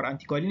use for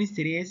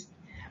anticholinesterase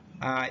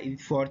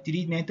is for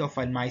treatment of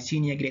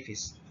myasthenia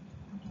gravis.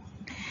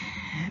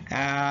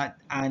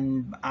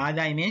 And as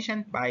I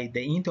mentioned, by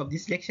the end of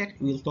this lecture,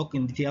 we'll talk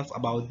in details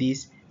about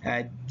this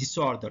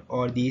disorder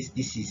or this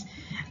disease.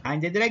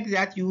 And the drugs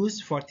that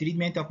used for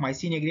treatment of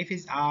myasthenia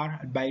gravis are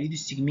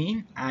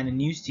pyridostigmine and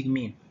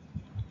neostigmine.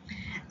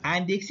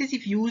 And the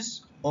excessive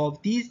use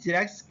of these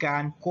drugs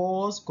can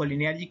cause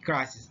cholinergic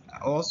crisis.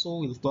 Also,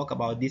 we'll talk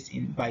about this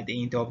by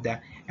the end of the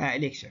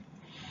lecture.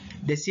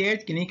 The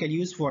third clinical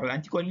use for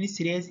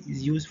anticholinesterase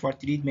is used for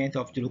treatment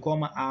of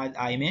glaucoma, as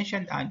I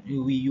mentioned, and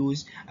we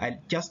use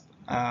just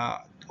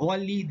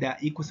only the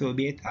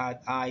ecothiobate as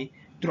eye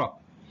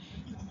drop.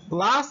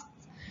 Last,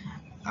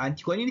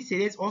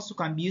 anticholinesterase also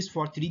can be used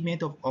for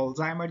treatment of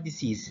Alzheimer's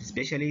disease,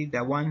 especially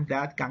the one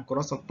that can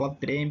cross the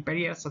blood-brain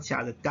barrier, such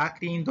as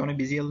tacrine,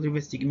 donepezil,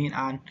 rivastigmine,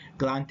 and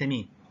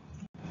galantamine.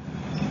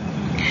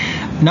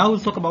 Now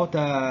we'll talk about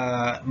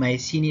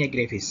myasthenia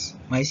gravis.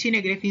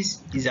 Myasthenia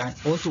gravis is an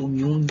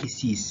autoimmune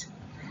disease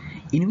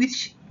in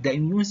which the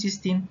immune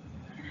system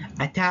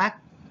attacks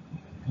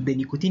the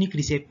nicotinic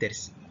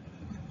receptors,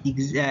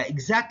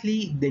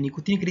 exactly the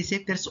nicotinic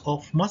receptors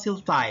of muscle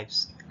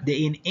types,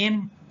 the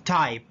NM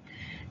type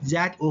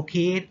that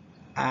occur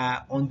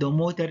on the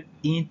motor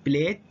end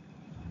plate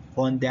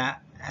on the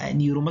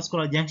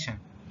neuromuscular junction.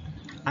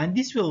 And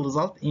this will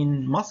result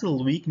in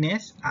muscle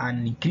weakness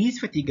and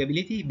increased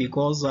fatigability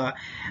because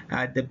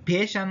the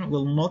patient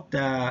will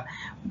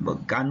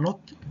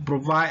cannot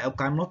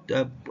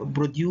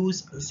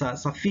produce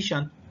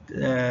sufficient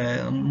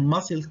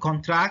muscle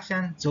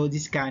contraction, so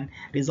this can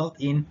result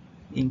in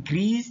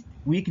increased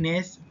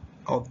weakness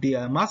of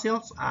the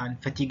muscles and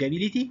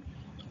fatigability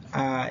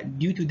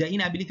due to the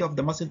inability of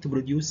the muscle to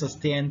produce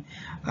sustained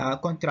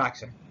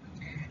contraction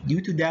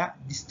due to the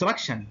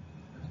destruction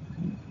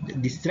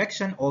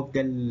of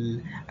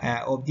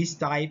this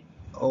type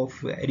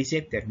of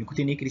receptor,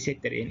 nicotinic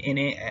receptor, in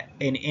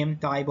NM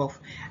type of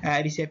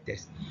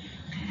receptors.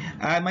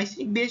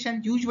 Myasthenic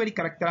patients usually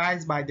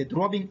characterized by the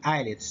dropping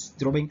eyelids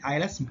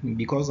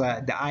because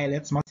the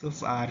eyelids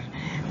muscles are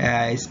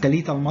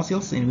skeletal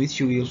muscles in which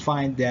you will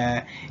find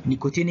the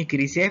nicotinic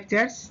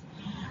receptors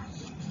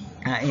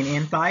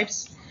NM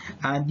types,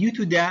 and due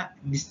to the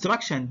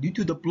destruction, due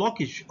to the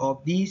blockage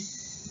of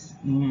these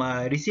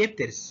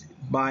receptors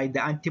by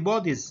the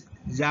antibodies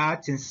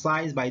that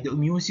sensitized by the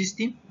immune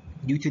system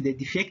due to the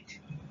defect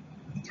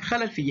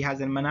خلل في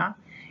جهاز المناعة،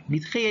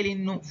 بيتخيل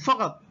انه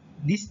فقط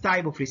this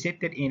type of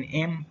receptor in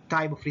M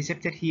type of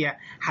receptor هي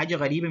حاجة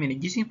غريبة من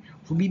الجسم،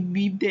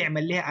 فبيبدأ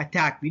يعمل لها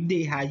اتاك، بيبدأ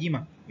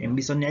يهاجمها، يعني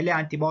بيصنع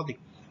لها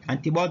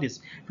antibodies،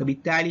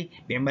 فبالتالي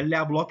بيعمل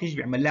لها blockage،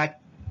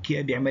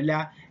 بيعمل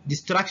لها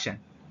destruction،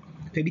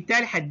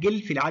 فبالتالي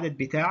هتقل في العدد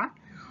بتاعها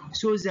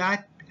so that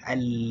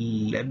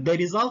the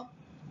result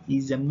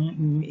is the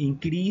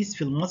increase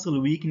في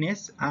muscle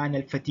weakness and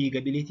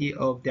fatigability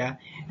of the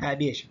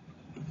patient.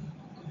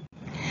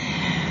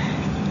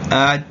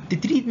 The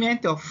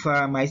treatment of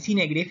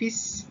myasthenia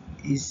gravis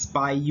is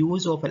by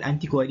use of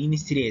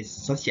anticholinesterase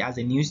such as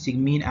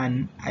neostigmine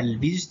and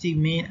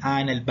alvistigmine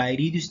and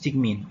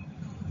pyridostigmine.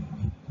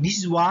 This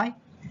is why,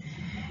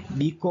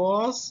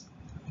 because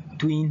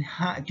to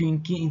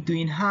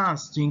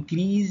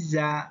increase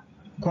the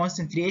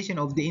concentration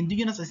of the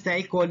endogenous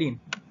acetylcholine,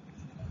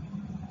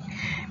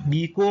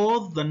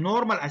 because the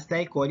normal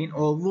acetylcholine,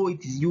 although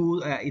it is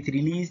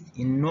released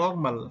in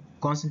normal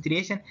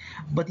concentration,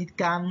 but it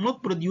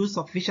cannot produce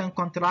sufficient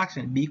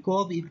contraction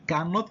because it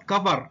cannot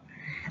cover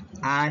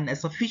a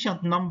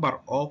sufficient number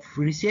of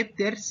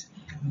receptors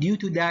due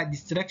to the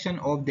destruction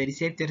of the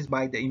receptors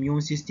by the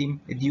immune system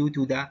due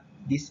to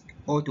this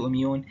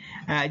autoimmune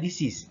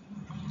disease.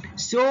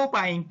 So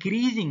by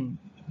increasing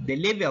the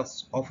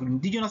levels of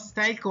endogenous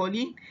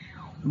acetylcholine,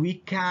 we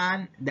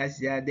can, the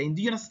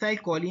endogenous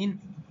acetylcholine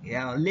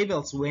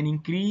levels when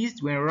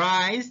increased, when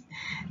raised,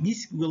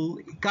 this will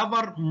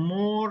cover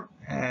more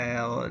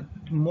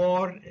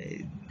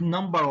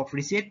number of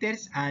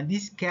receptors, and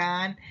this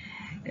can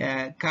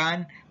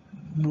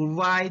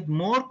provide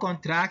more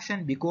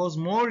contraction because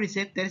more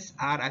receptors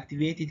are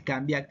activated,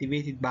 can be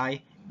activated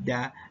by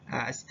the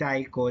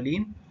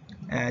acetylcholine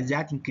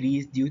that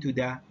increase due to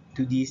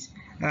these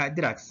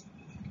drugs.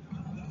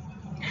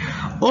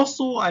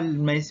 Also,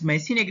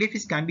 myasthenia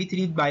gravis can be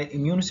treated by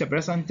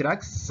immunosuppressant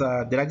drugs,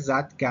 drugs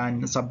that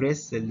can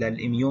suppress the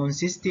immune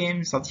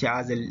system, such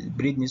as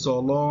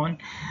prednisolone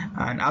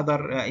and other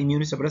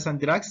immunosuppressant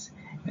drugs,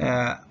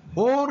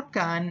 or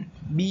can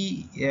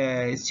be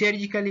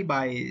surgically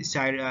by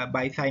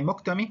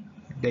thymectomy,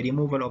 the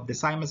removal of the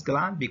thymus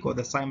gland, because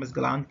the thymus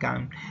gland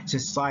can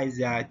synthesize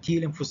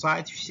T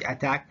lymphocytes which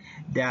attack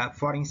the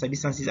foreign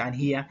substances, and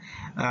here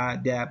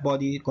the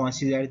body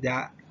considers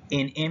the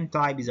NM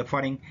type is a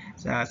foreign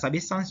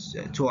substance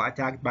to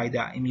attacked by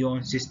the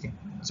immune system.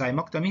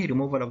 Thymectomy,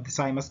 removal of the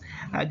thymus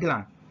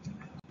gland.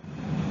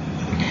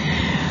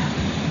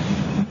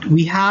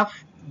 We have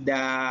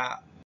a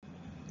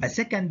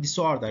second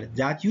disorder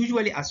that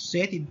usually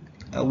associated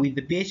with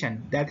the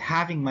patient that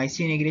having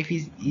myasthenia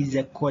gravis is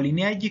a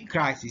cholinergic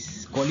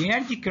crisis.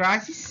 Cholinergic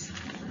crisis,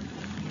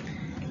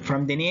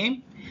 from the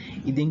name,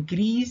 it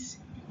increase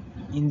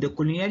in the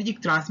cholinergic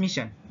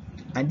transmission,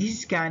 and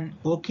this can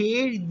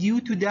occur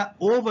due to the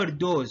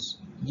overdose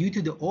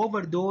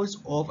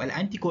of an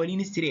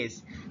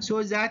anticholinesterase.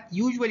 So that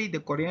usually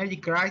the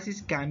cholinergic crisis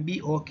can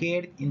be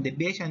occurred in the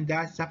patient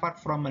that suffer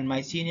from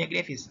myasthenia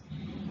gravis.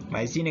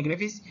 Myasthenia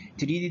gravis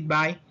treated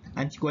by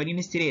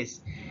anticholinesterase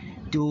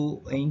to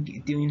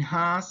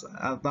enhance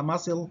the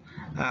muscle,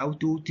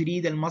 to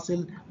treat the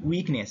muscle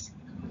weakness.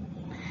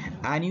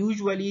 And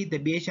usually the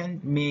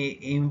patient may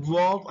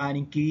involve an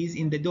increase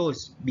in the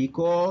dose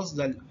because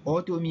the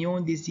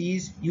autoimmune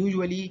disease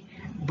usually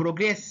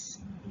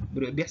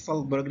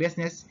بيحصل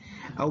progress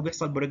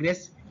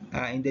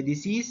in the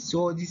disease,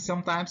 so this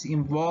sometimes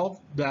involve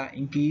the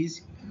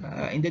increase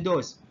in the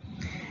dose.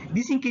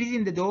 This increase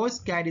in the dose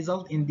can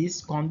result in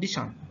this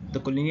condition, the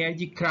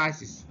cholinergic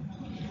crisis,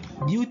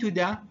 due to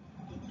the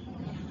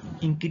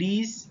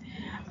increase.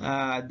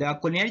 The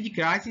cholinergic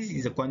crisis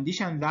is a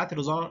condition that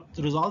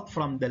result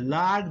from the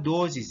large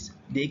doses,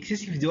 the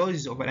excessive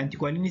doses of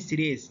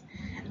anticholinesterase,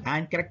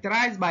 and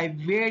characterized by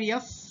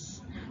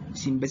various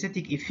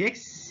sympathetic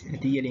effects.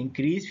 The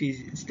increase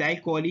في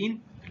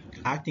acetylcholine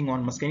acting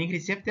on muscarinic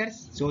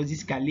receptors, so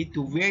this can lead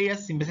to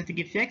various sympathetic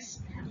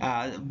effects,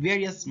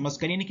 various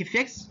muscarinic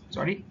effects,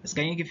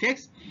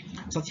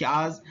 such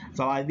as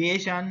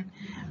salivation,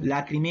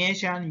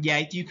 lacrimation,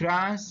 GIT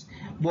cramps,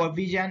 poor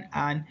vision,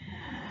 and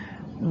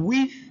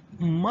with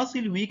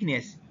muscle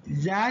weakness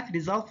that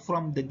results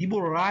from the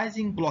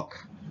depolarizing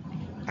block.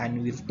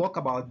 And we'll talk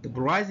about the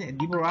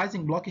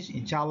depolarizing blockage,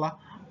 inshallah,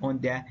 on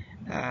the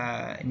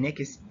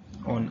next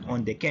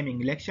on the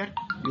coming lecture.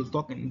 We'll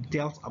talk in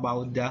details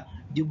about the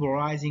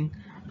depolarizing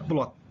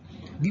block.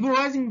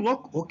 Depolarizing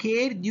block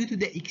occurred due to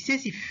the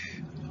excessive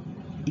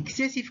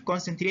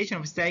concentration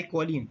of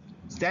acetylcholine.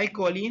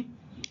 Acetylcholine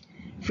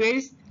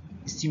first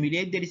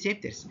stimulate the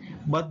receptors,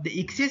 but the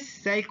excess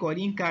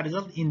acetylcholine can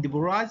result in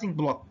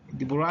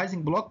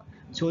depolarizing block,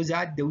 so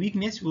that the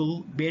weakness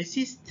will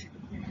persist.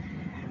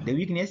 The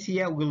weakness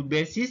here will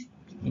persist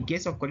in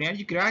case of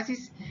cholinergic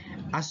crisis,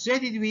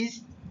 associated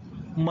with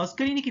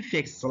muscarinic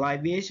effects,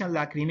 salivation,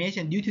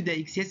 lacrimation, due to the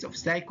excess of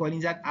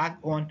acetylcholine that act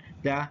on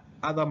the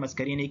other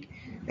muscarinic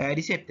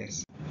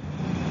receptors.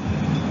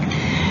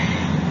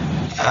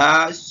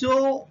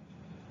 So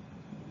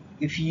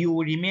if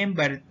you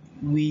remember,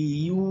 we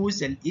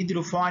use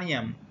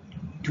hydrophonium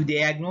to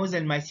diagnose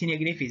myasthenia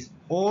gravis,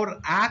 or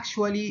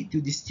actually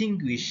to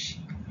distinguish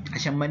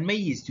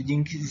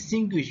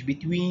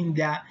between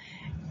the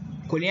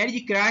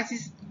cholinergic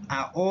crisis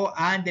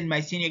and the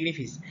myasthenia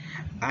gravis.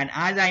 And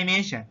as I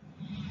mentioned,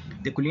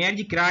 the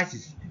cholinergic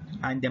crisis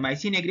and the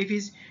myasthenia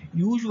gravis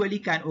usually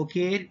can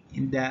occur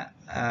in the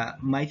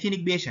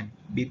myasthenic patient,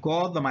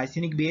 because the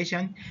myasthenic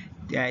patient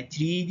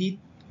treated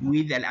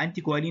with the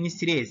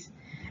anticholinesterase,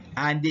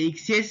 and the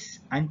excess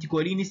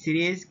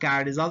anticholinesterase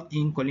can result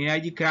in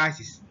cholinergic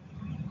crisis.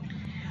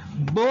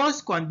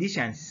 Both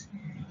conditions,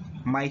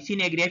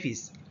 myasthenia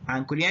gravis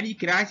and cholinergic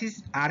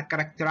crisis, are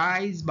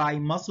characterized by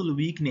muscle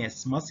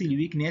weakness and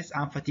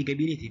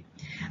fatigability.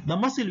 The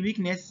muscle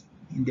weakness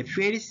in the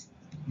first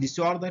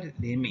disorder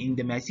in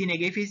the myasthenia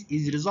gravis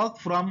is result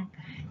from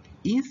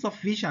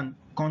insufficient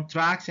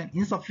contraction,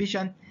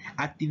 insufficient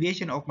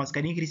activation of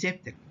muscarinic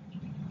receptor,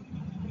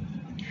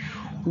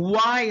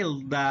 while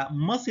the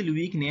muscle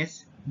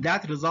weakness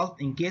that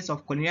results in case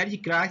of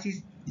cholinergic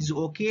crisis is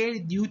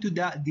occurred due to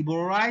the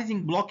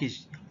depolarizing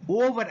blockage,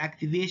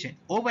 overactivation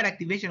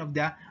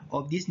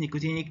of these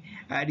nicotinic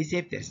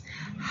receptors.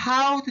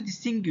 How to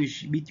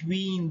distinguish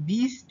between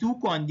these two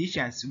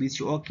conditions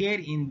which occur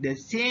in the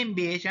same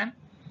patient?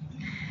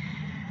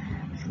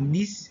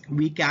 This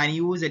we can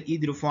use an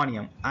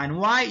hydrophonium. And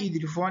why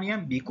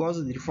hydrophonium? Because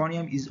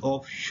hydrophonium is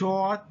of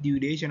short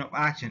duration of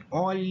action,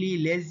 only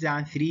less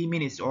than 3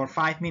 minutes or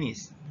 5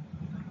 minutes.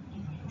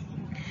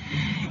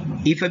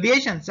 If a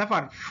patient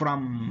suffers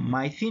from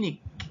myasthenic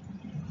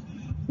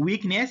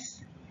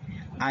weakness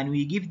and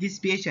we give this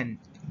patient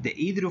the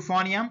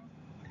hydrophonium,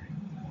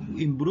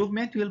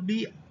 improvement will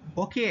be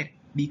occur,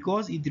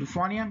 because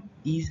hydrophonium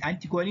is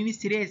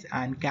anticholinesterase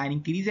and can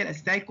increase the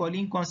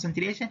acetylcholine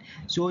concentration,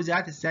 so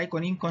that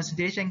acetylcholine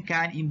concentration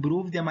can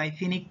improve the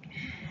myasthenic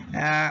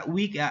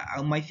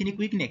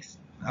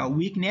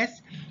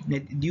weakness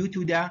due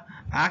to the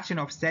action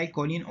of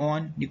acetylcholine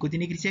on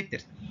nicotinic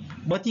receptors.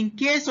 But in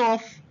case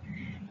of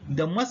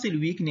the muscle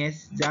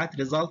weakness that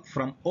result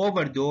from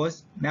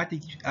overdose, that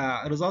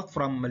result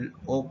from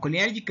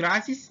cholinergic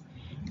crisis,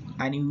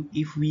 and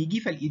if we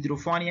give an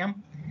hydrophonium,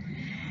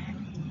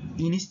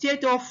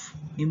 instead of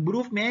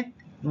improvement,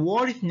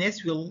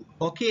 worseness will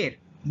occur,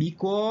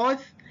 because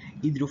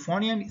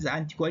hydrophonium is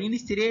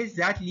anticholinesterase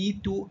that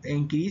lead to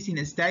increase in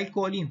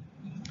acetylcholine,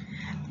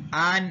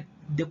 and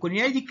the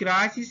cholinergic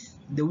crisis,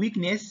 the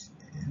weakness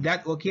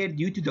that occurred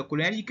due to the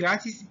cholinergic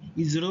crisis,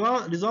 is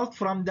result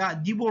from the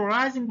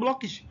depolarizing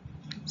blockage.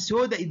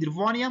 So the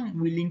hydrophonium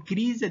will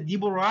increase the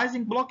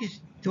depolarizing blockage,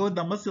 so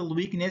the muscle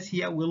weakness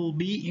here will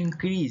be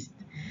increased.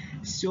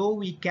 So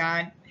we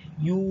can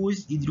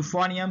use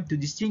hydrophonium to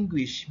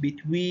distinguish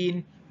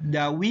between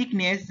the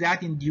weakness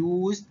that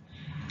induced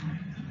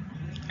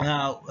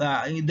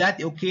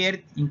that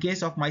occurred in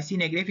case of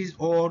myasthenia gravis,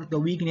 or the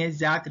weakness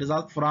that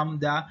result from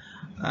the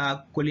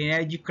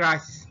cholinergic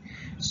crisis.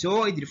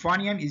 So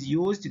hydrophonium is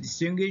used to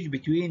distinguish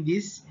between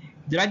this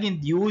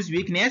drug-induced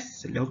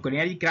weakness, the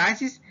cholinergic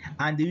crisis,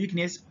 and the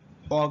weakness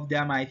of the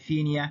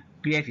myasthenia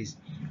gravis.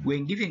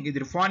 When giving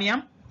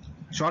hydrophonium,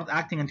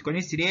 short-acting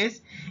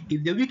anticholinesterase,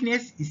 if the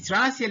weakness is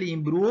transiently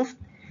improved,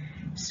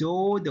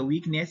 so the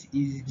weakness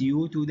is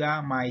due to the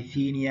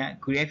myasthenia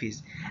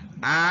gravis,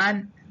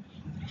 and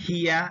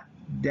here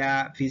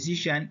the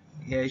physician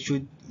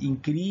should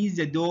increase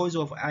the dose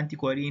of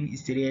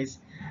anticholinesterase,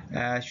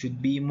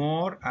 should be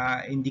more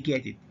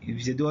indicated.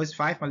 If the dose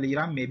 5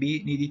 mg,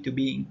 maybe needed to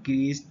be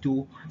increased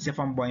to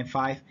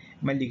 7.5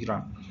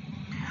 mg.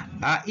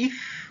 If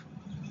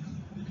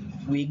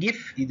we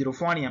give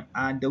hydrophonium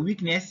and the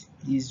weakness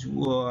is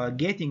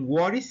getting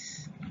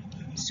worse,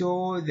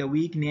 so the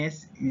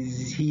weakness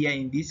is here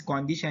in this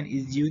condition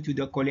is due to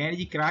the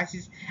cholinergic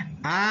crisis,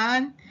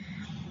 and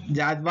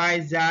the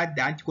advice that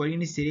the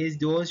anticholinesterase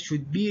dose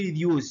should be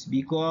reduced,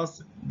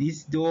 because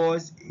this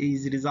dose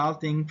is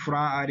resulting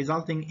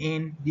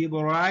in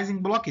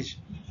depolarizing blockage.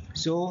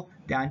 So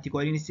the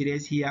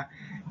anticholinesterase here,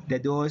 the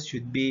dose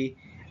should be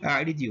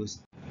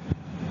reduced.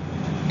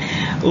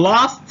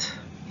 Last,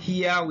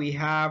 here we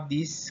have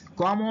these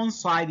common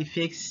side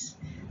effects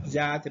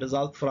that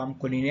result from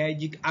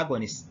cholinergic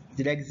agonists,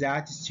 drugs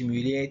that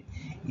stimulate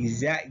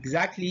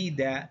exactly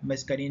the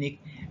muscarinic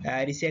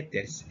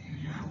receptors.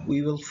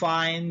 We will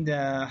find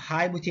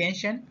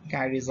hypotension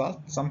can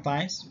result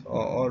sometimes,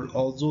 or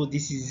although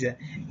this is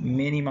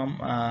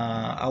minimum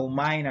or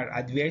minor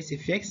adverse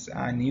effects,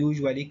 and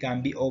usually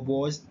can be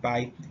opposed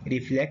by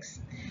reflex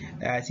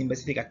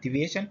sympathetic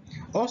activation.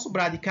 Also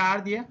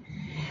bradycardia,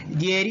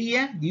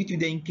 diarrhea due to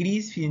the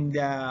increase in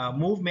the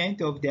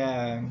movement of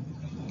the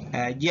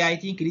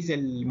GIT, increase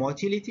the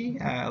motility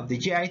of the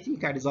GIT,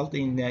 can result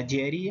in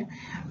diarrhea.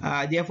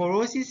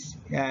 Diaphoresis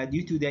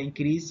due to the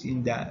increase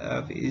in the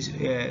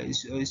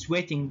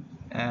sweating,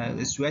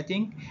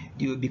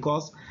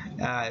 because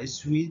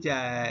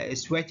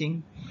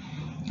sweating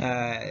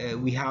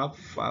we have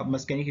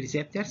muscarinic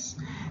receptors,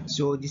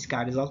 so this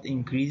can result in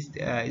increased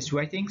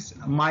sweatings.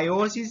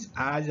 Meiosis,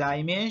 as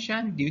I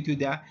mentioned, due to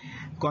the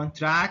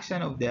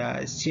contraction of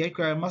the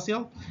circular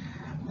muscle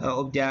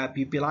of the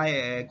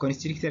pupillae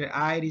constrictor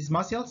iris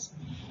muscles.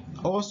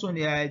 Also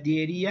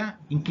diarrhea,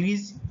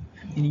 increase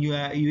in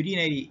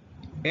urinary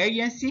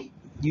urgency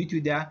due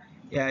to the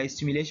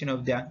stimulation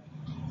of the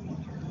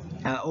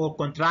or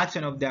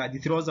contraction of the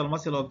detrusal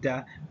muscle of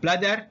the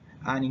bladder,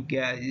 and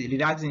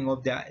relaxing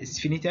of the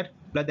sphincter,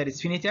 bladder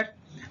sphincter.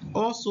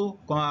 Also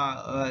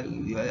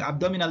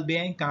abdominal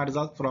pain can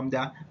result from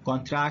the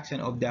contraction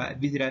of the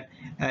visceral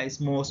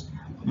smooth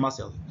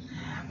muscle.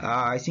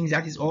 I think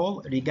that is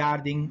all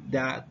regarding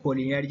the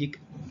cholinergic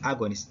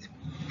agonist.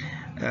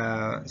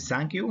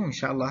 Thank you.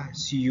 Inshallah,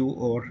 see you,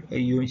 or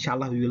you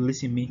inshallah will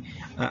listen me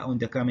on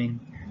the coming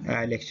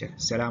lecture.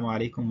 Assalamu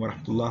alaikum wa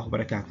rahmatullahi wa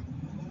barakatuh.